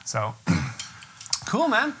 So, cool,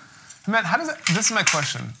 man. Man, how does it? This is my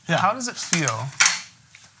question. Yeah. How does it feel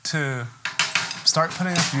to start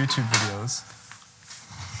putting up YouTube videos,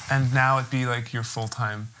 and now it be like your full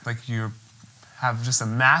time, like you have just a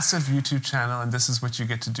massive YouTube channel, and this is what you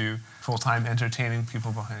get to do full time, entertaining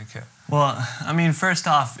people behind a kit? Well, I mean, first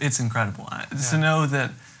off, it's incredible to know that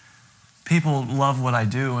people love what I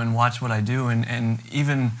do and watch what I do, and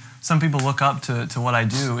even some people look up to what I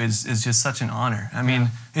do is just such an honor. I mean,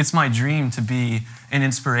 it's my dream to be an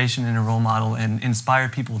inspiration and a role model and inspire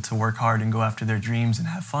people to work hard and go after their dreams and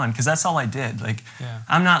have fun, because that's all I did. Like,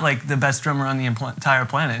 I'm not like the best drummer on the entire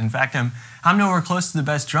planet. In fact, I'm nowhere close to the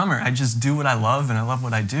best drummer. I just do what I love, and I love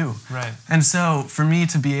what I do. Right. And so for me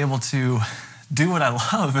to be able to do what I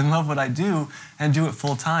love and love what I do and do it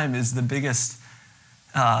full time is the biggest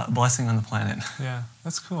blessing on the planet. Yeah,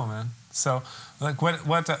 that's cool, man. So, like, I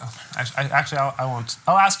won't.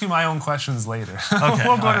 I'll ask you my own questions later. Okay,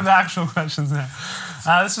 we'll go to the actual questions now.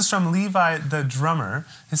 This is from Levi the drummer.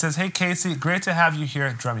 He says, "Hey Casey, great to have you here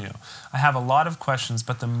at Drumeo. I have a lot of questions,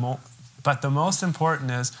 but the most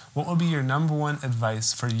important is, what would be your #1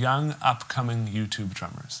 advice for young, upcoming YouTube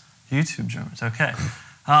drummers?" YouTube drummers, okay.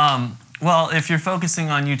 Well, if you're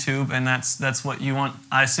focusing on YouTube and that's what you want,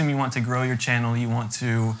 I assume you want to grow your channel, you want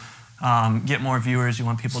to get more viewers, you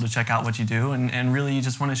want people to check out what you do, and really you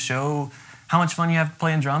just want to show how much fun you have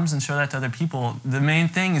playing drums and show that to other people. The main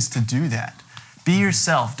thing is to do that. Be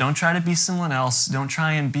yourself. Don't try to be someone else. Don't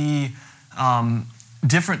try and be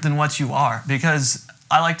different than what you are, because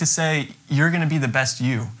I like to say you're going to be the best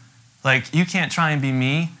you. Like, you can't try and be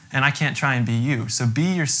me, and I can't try and be you. So be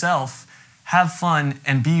yourself, have fun,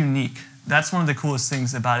 and be unique. That's one of the coolest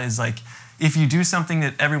things about it, is like, if you do something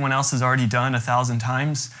that everyone else has already done 1,000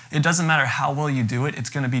 times, it doesn't matter how well you do it, it's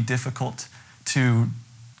going to be difficult to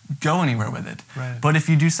go anywhere with it. Right. But if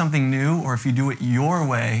you do something new, or if you do it your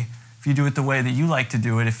way, if you do it the way that you like to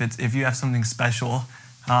do it, if you have something special,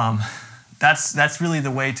 that's really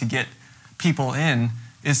the way to get people in,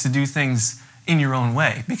 is to do things in your own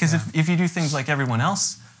way. Because if you do things like everyone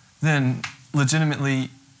else, then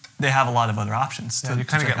legitimately they have a lot of other options. You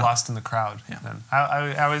kind of get lost in the crowd. Yeah. Then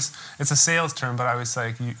I always, it's a sales term, but I always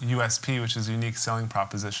say USP, which is unique selling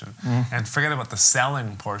proposition. And forget about the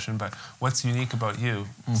selling portion, but what's unique about you?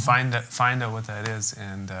 Find out what that is,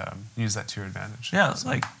 and use that to your advantage. Yeah, so,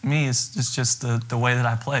 like me, it's just the way that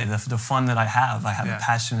I play, the fun that I have. I have a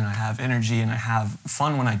passion, and I have energy, and I have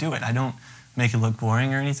fun when I do it. I don't make it look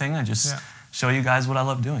boring or anything. I just show you guys what I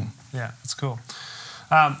love doing. Yeah, it's cool.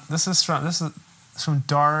 This is from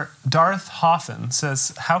Darth Hoffen.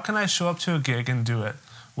 Says, how can I show up to a gig and do it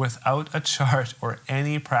without a chart or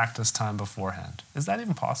any practice time beforehand? Is that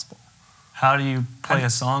even possible? How do you play a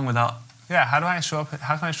song without? Yeah, how can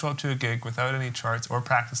I show up to a gig without any charts or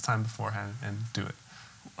practice time beforehand and do it?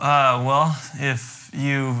 Well, if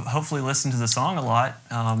you hopefully listen to the song a lot,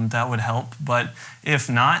 that would help. But if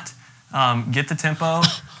not, get the tempo,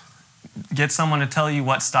 get someone to tell you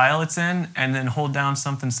what style it's in, and then hold down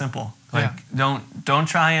something simple. Like, don't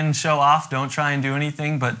try and show off, don't try and do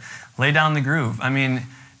anything, but lay down the groove. I mean,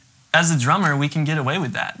 as a drummer, we can get away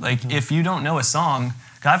with that. Like, if you don't know a song,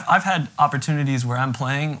 I've had opportunities where I'm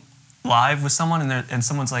playing live with someone, and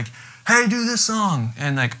someone's like, hey, do this song.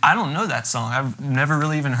 And like, I don't know that song. I've never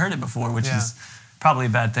really even heard it before, which is probably a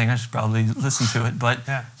bad thing. I should probably listen to it. But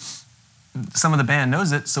some of the band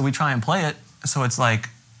knows it, so we try and play it. So it's like,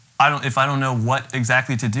 if I don't know what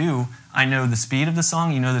exactly to do, I know the speed of the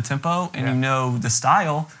song, you know the tempo, and you know the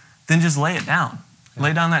style, then just lay it down.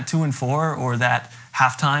 Lay down that 2 and 4 or that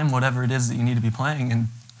halftime, whatever it is that you need to be playing, and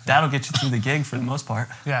that'll get you through the gig for the most part.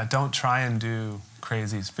 Yeah, don't try and do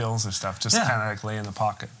crazy fills or stuff. Just kind of like lay in the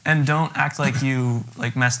pocket. And don't act like you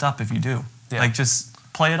messed up if you do. Like, just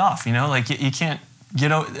play it off, you know? Like, you can't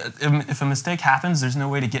get out. If a mistake happens, there's no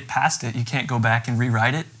way to get past it. You can't go back and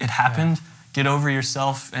rewrite it. It happened. Get over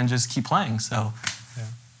yourself and just keep playing. So,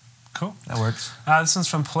 cool. That works. This one's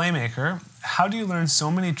from Playmaker. How do you learn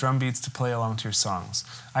so many drum beats to play along to your songs?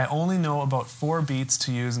 I only know about 4 beats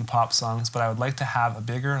to use in pop songs, but I would like to have a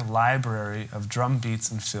bigger library of drum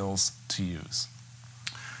beats and fills to use.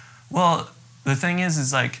 Well, the thing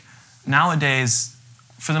is like, nowadays,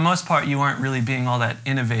 for the most part, you aren't really being all that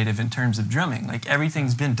innovative in terms of drumming. Like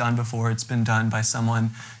everything's been done before, it's been done by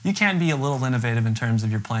someone. You can be a little innovative in terms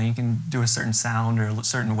of your playing. You can do a certain sound or a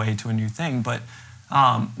certain way to a new thing, but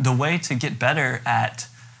the way to get better at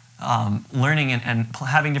learning and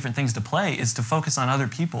having different things to play is to focus on other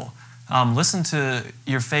people. Listen to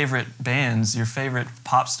your favorite bands, your favorite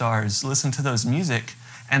pop stars, listen to those music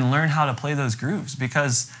and learn how to play those grooves,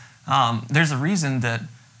 because there's a reason that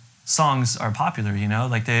songs are popular, you know?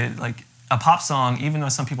 Like a pop song, even though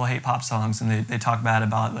some people hate pop songs and they talk bad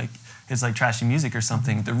about like it's like trashy music or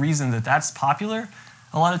something, the reason that that's popular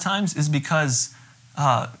a lot of times is because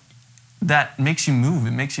that makes you move,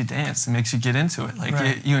 it makes you dance, it makes you get into it.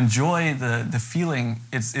 Like you enjoy the feeling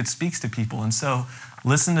it speaks to people. And so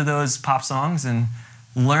listen to those pop songs and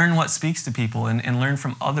learn what speaks to people and learn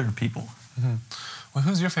from other people. Mm-hmm. Well,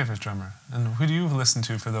 who's your favorite drummer? And who do you listen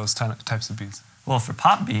to for those types of beats? Well, for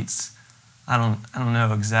pop beats, I don't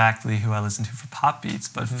know exactly who I listen to for pop beats,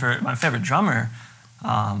 but for my favorite drummer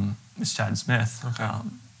is Chad Smith. Okay.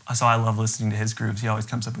 So I love listening to his grooves. He always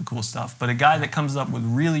comes up with cool stuff. But a guy that comes up with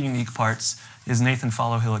really unique parts is Nathan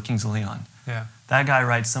Followhill at Kings of Leon. Yeah. That guy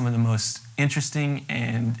writes some of the most interesting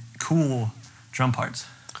and cool drum parts.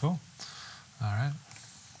 Cool. All right.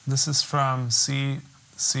 This is from C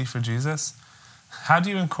for Jesus. How do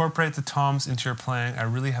you incorporate the toms into your playing? I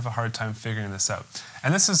really have a hard time figuring this out.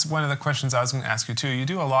 And this is one of the questions I was going to ask you too. You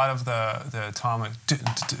do a lot of the tom, like,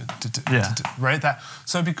 right?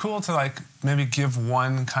 So it'd be cool to like maybe give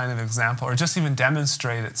one kind of example, or just even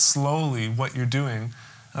demonstrate it slowly what you're doing.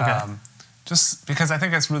 Okay. Just because I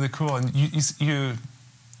think it's really cool, and you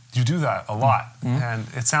do that a lot, and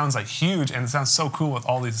it sounds like huge, and it sounds so cool with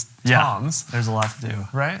all these toms. There's a lot to do.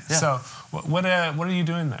 Right? Yeah. So what are you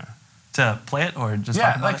doing there? To play it or just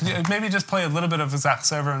talk about it? Maybe just play a little bit of exact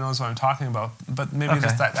so everyone knows what I'm talking about, but maybe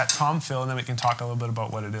just that tom fill, and then we can talk a little bit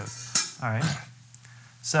about what it is. All right.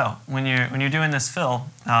 So when you're doing this fill,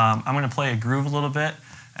 I'm going to play a groove a little bit,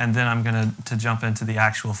 and then I'm going to jump into the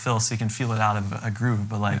actual fill so you can feel it out of a groove.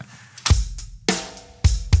 But like.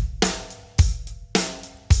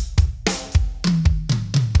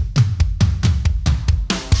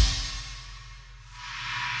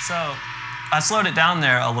 So I slowed it down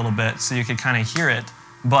there a little bit so you could kind of hear it,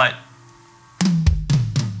 but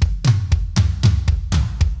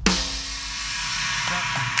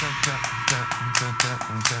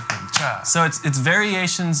so it's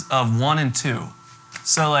variations of 1 and 2.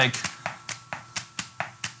 So like,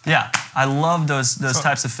 yeah, I love those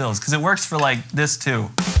types of fills because it works for like this too.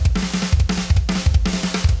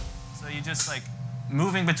 So you just like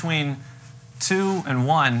moving between 2 and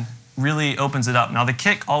 1 really opens it up. Now the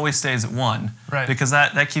kick always stays at 1, right? Because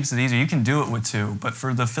that keeps it easier. You can do it with 2, but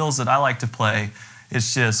for the fills that I like to play,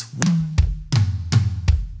 it's just.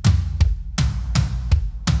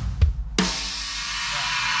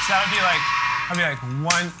 So that would be like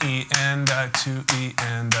 1 E and 2 E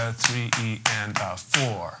and 3 E and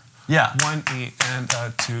 4. Yeah. 1 E and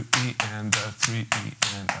 2 E and 3 E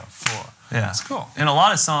and 4. Yeah. That's cool. In a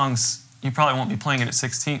lot of songs, you probably won't be playing it at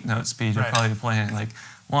 16th note speed. You'll probably be playing it like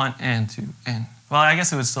 1 and 2 and. Well, I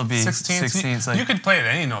guess it would still be 16th. Like, you could play it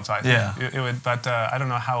at any note, I think. Yeah. It would, but I don't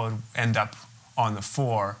know how it would end up on the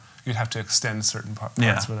 4. You'd have to extend certain parts,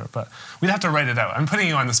 whatever. But we'd have to write it out. I'm putting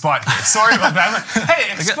you on the spot here. Sorry about that. Like,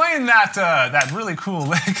 hey, explain that really cool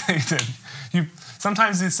lick that you did.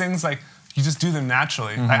 Sometimes these things, like, you just do them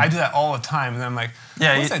naturally. I do that all the time, and then I'm like,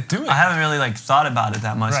 what's that doing? I haven't really like thought about it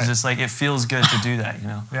that much. It's just like it feels good to do that, you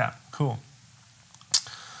know? Yeah, cool.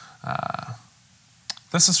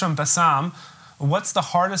 This is from Bassam. What's the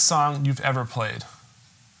hardest song you've ever played?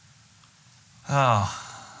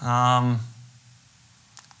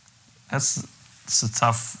 That's a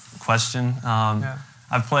tough question.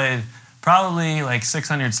 I've played probably like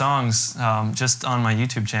 600 songs just on my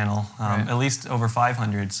YouTube channel, at least over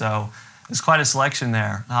 500. So there's quite a selection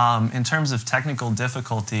there. In terms of technical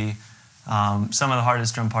difficulty, some of the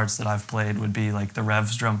hardest drum parts that I've played would be like the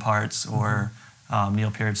Rev's drum parts or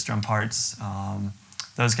Neil Peart's drum parts.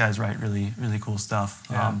 Those guys write really, really cool stuff.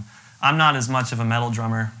 Yeah. I'm not as much of a metal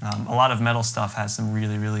drummer. A lot of metal stuff has some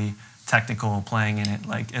really, really technical playing in it,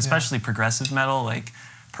 like especially progressive metal, like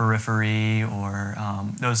Periphery or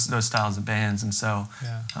those styles of bands. And so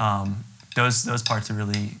those parts are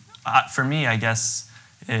really, for me, I guess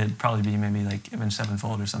it'd probably be maybe like Avenged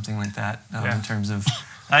Sevenfold or something like that in terms of,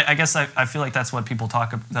 I guess I feel like that's what people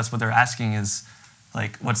talk about, that's what they're asking is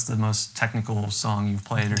like, what's the most technical song you've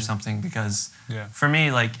played or something? Because for me,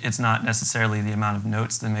 like, it's not necessarily the amount of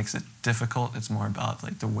notes that makes it difficult. It's more about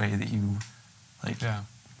like the way that you like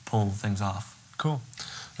pull things off. Cool.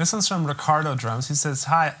 This one's from Ricardo Drums. He says,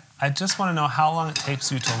 hi, I just want to know how long it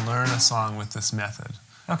takes you to learn a song with this method.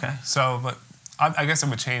 Okay. So, but I guess it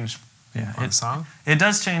would change on the song. It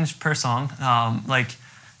does change per song. Like,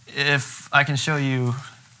 if I can show you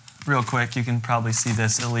real quick, you can probably see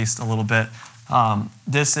this at least a little bit.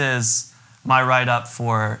 This is my write-up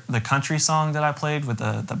for the country song that I played with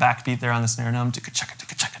the backbeat there on the snare drum.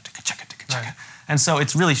 Right. And so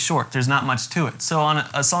it's really short. There's not much to it. So on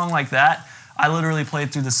a song like that, I literally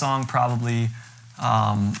played through the song probably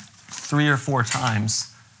 3 or 4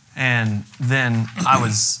 times, and then I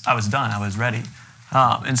was done. I was ready.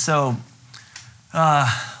 And so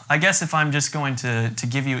I guess if I'm just going to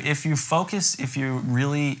give you, if you focus, if you're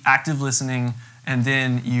really active listening, and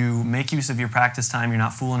then you make use of your practice time, you're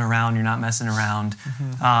not fooling around, you're not messing around,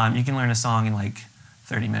 you can learn a song in like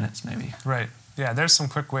 30 minutes maybe. Right. Yeah, there's some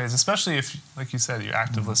quick ways, especially if, like you said, you're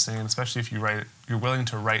active listening, and especially if you're willing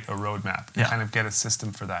to write a roadmap and kind of get a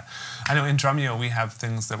system for that. I know in Drumeo we have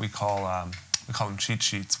things that we call them cheat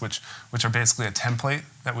sheets, which are basically a template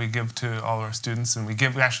that we give to all our students, and we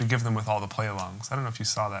actually give them with all the play-alongs. I don't know if you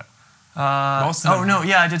saw that. Most of them, no,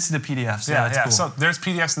 yeah, I did see the PDFs. Yeah, that's cool. So there's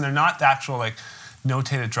PDFs, and they're not the actual like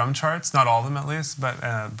notated drum charts, not all of them at least, but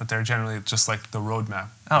they're generally just like the roadmap.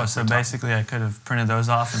 Oh, so basically I could have printed those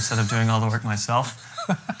off instead of doing all the work myself.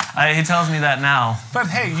 He tells me that now. But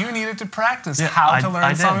hey, you needed to practice how to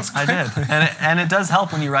learn songs. I did. And it does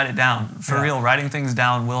help when you write it down. For real, writing things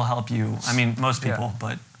down will help you. I mean, most people,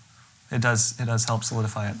 but it does help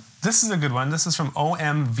solidify it. This is a good one. This is from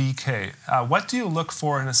OMVK. What do you look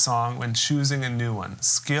for in a song when choosing a new one?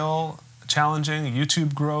 Skill, challenging,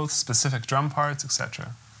 YouTube growth, specific drum parts,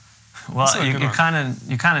 etc. Well, you kind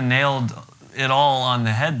of nailed it all on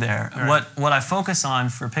the head there. Right. What I focus on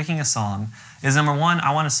for picking a song is, number one,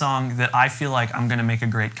 I want a song that I feel like I'm going to make a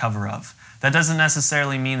great cover of. That doesn't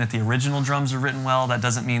necessarily mean that the original drums are written well. That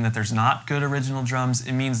doesn't mean that there's not good original drums.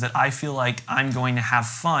 It means that I feel like I'm going to have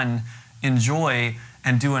fun, enjoy,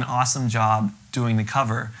 and do an awesome job doing the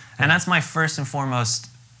cover. And that's my first and foremost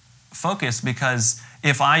focus, because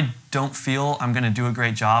if I don't feel I'm going to do a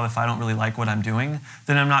great job, if I don't really like what I'm doing,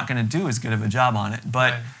 then I'm not going to do as good of a job on it.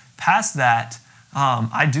 But past that,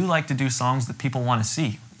 I do like to do songs that people want to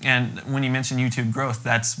see. And when you mention YouTube growth,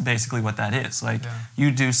 that's basically what that is. Like, you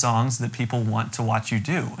do songs that people want to watch you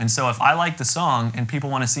do. And so if I like the song and people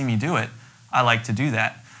want to see me do it, I like to do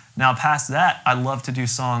that. Now, past that, I love to do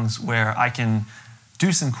songs where I can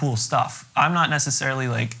do some cool stuff. I'm not necessarily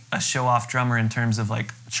like a show-off drummer in terms of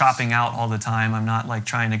like chopping out all the time. I'm not like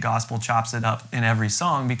trying to gospel chops it up in every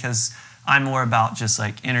song, because I'm more about just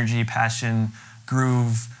like energy, passion,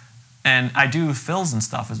 groove, and I do fills and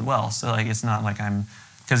stuff as well. So like, it's not like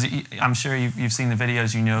because I'm sure you've seen the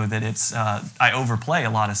videos, you know that it's, I overplay a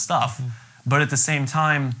lot of stuff, but at the same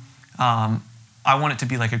time, I want it to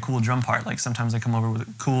be like a cool drum part. Like sometimes I come over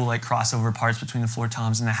with cool like crossover parts between the floor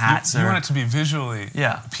toms and the hats. You want it to be visually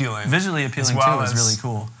appealing. Visually appealing too is really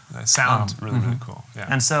cool. Sound really cool. Yeah.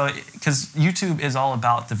 And so, because YouTube is all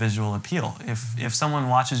about the visual appeal. If someone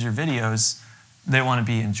watches your videos, they want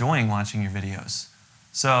to be enjoying watching your videos.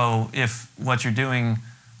 So if what you're doing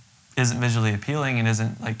isn't visually appealing and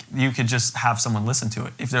isn't like, you could just have someone listen to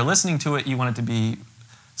it. If they're listening to it, you want it to be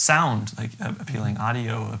sound like appealing,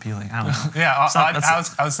 audio appealing. I don't know. Yeah,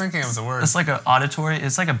 I was thinking it was a word. It's like an auditory.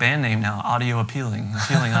 It's like a band name now. Audio appealing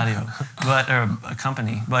audio, or a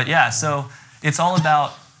company. But yeah, so it's all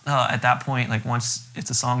about at that point. Like once it's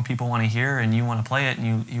a song people want to hear and you want to play it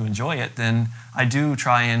and you enjoy it, then I do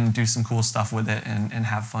try and do some cool stuff with it and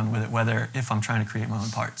have fun with it. Whether if I'm trying to create my own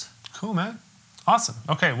parts. Cool, man. Awesome.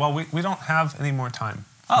 Okay, well we don't have any more time.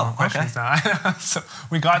 Questions now. So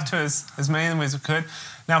we got to as many as we could.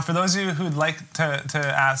 Now, for those of you who'd like to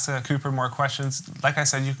ask Cooper more questions, like I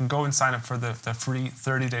said, you can go and sign up for the free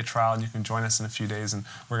 30-day trial, and you can join us in a few days, and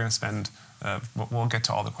we're going to spend, we'll get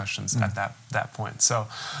to all the questions at that point. So,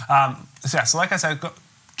 so like I said,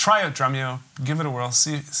 try out Drumeo, give it a whirl,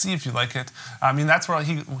 see if you like it. I mean, that's where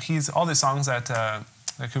he's all the songs that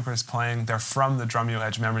Cooper is playing, they're from the Drumeo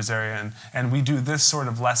Edge members area, and we do this sort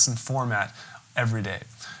of lesson format every day.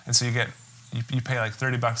 And so you pay like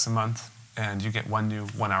 $30 a month, and you get one new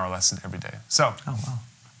 1-hour lesson every day. So, oh wow,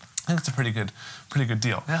 I think it's a pretty good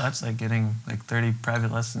deal. Yeah, that's like getting like 30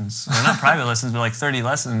 private lessons. Well, not private lessons, but like 30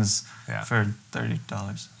 lessons for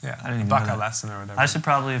 $30. Yeah, I didn't even $1 know that. A lesson or whatever. I should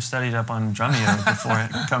probably have studied up on Drumeo before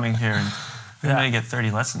coming here. And then you get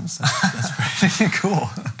 30 lessons. That's pretty cool.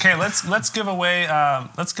 Okay, let's give away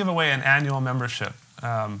an annual membership.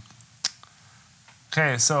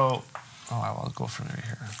 Okay, so I'll go from right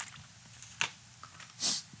here.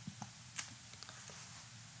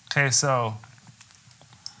 Okay, so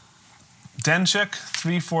Denchik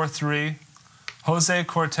 343 Jose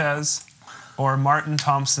Cortez or Martin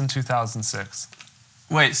Thompson 2006?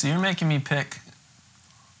 Wait, so you're making me pick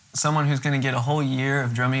someone who's going to get a whole year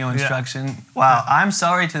of Drumeo instruction? Yeah. Wow, I'm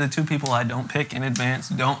sorry to the two people I don't pick in advance.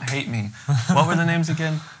 Don't hate me. What were the names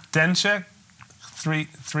again? Denchik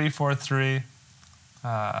 343.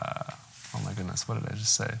 Oh my goodness, what did I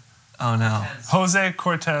just say? Oh no. Jose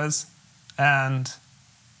Cortez and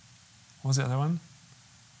what was the other one?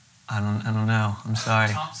 I don't know. I'm sorry.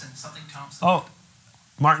 Something Thompson. Oh,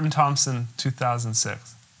 Martin Thompson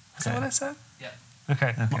 2006. Is that what I said? Yeah.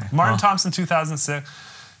 Okay. Martin Thompson 2006.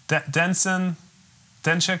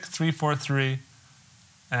 Denchik 343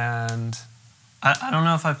 and I don't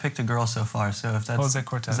know if I've picked a girl so far, so if that's Jose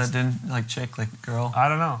Cortez. Is that like chick, like girl? I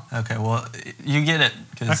don't know. Okay, well, you get it.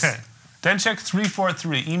 Okay. Denchik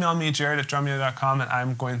 343. Email me, jared@drumeo.com, and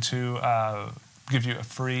I'm going to give you a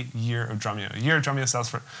free year of Drumeo. A year of Drumeo sells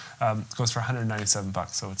for goes for $197,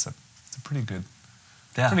 so it's a pretty good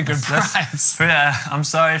price. Yeah, I'm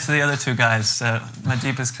sorry to the other two guys. My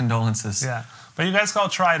deepest condolences. Yeah. But you guys can all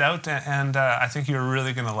try it out, and I think you're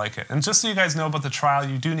really going to like it. And just so you guys know about the trial,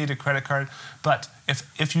 you do need a credit card. But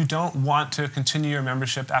if you don't want to continue your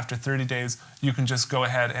membership after 30 days, you can just go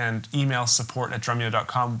ahead and email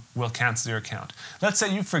support@drumeo.com. We'll cancel your account. Let's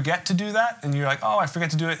say you forget to do that, and you're like, oh, I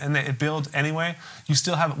forget to do it, and it billed anyway.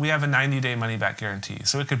 We have a 90-day money-back guarantee.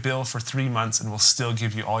 So it could bill for 3 months, and we'll still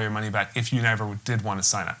give you all your money back if you never did want to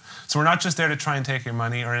sign up. So we're not just there to try and take your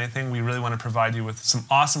money or anything. We really want to provide you with some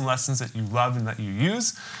awesome lessons that you love and that you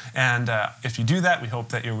use. And if you do that, we hope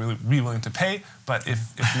that you're really willing to pay. But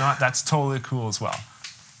if not, that's totally cool as well.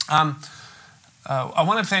 I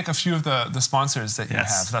want to thank a few of the sponsors that you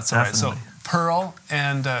have. That's all right. So Pearl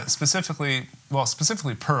and specifically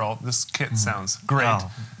Pearl. This kit sounds great.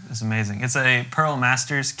 Oh, it's amazing. It's a Pearl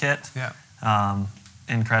Masters kit. Yeah.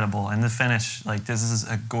 Incredible. And the finish, like this is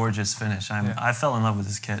a gorgeous finish. I fell in love with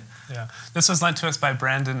this kit. Yeah. This was lent to us by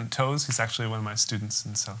Brandon Toes. He's actually one of my students,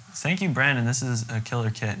 and so. Thank you, Brandon. This is a killer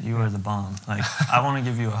kit. You are the bomb. Like I want to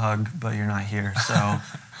give you a hug, but you're not here. So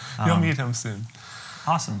you'll meet him soon.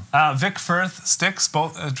 Awesome. Vic Firth sticks.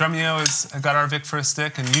 Both Drumeo has got our Vic Firth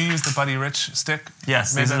stick, and you use the Buddy Rich stick.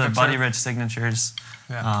 Yes, these are the Buddy Rich signatures.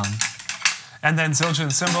 Yeah. And then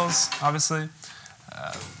Zildjian cymbals, obviously.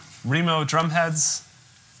 Remo drum heads.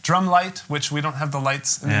 Drum light, which we don't have the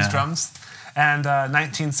lights in these drums. And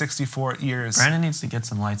 1964 ears. Brandon needs to get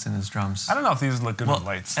some lights in his drums. I don't know if these look good with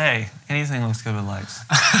lights. Hey, anything looks good with lights.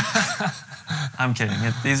 I'm kidding.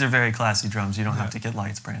 These are very classy drums. You don't have to get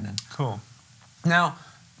lights, Brandon. Cool. Now,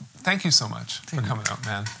 thank you so much for coming out,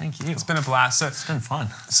 man. Thank you. It's been a blast. So, it's been fun.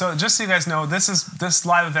 So just so you guys know, this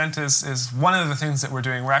live event is one of the things that we're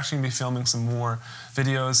doing. We're actually going to be filming some more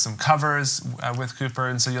videos, some covers with Cooper,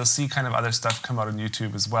 and so you'll see kind of other stuff come out on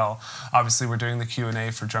YouTube as well. Obviously, we're doing the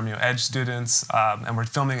Q&A for Drumeo Edge students, and we're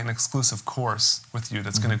filming an exclusive course with you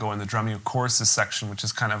that's going to go in the Drumeo courses section, which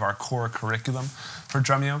is kind of our core curriculum for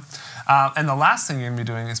Drumeo. And the last thing you're going to be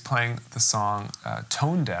doing is playing the song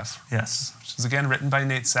Tone Deaf. Yes. Which is, again, written by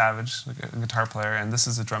Nate Savage, a guitar player, and this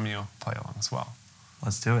is a Drumeo play-along as well.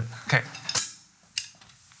 Let's do it. Okay.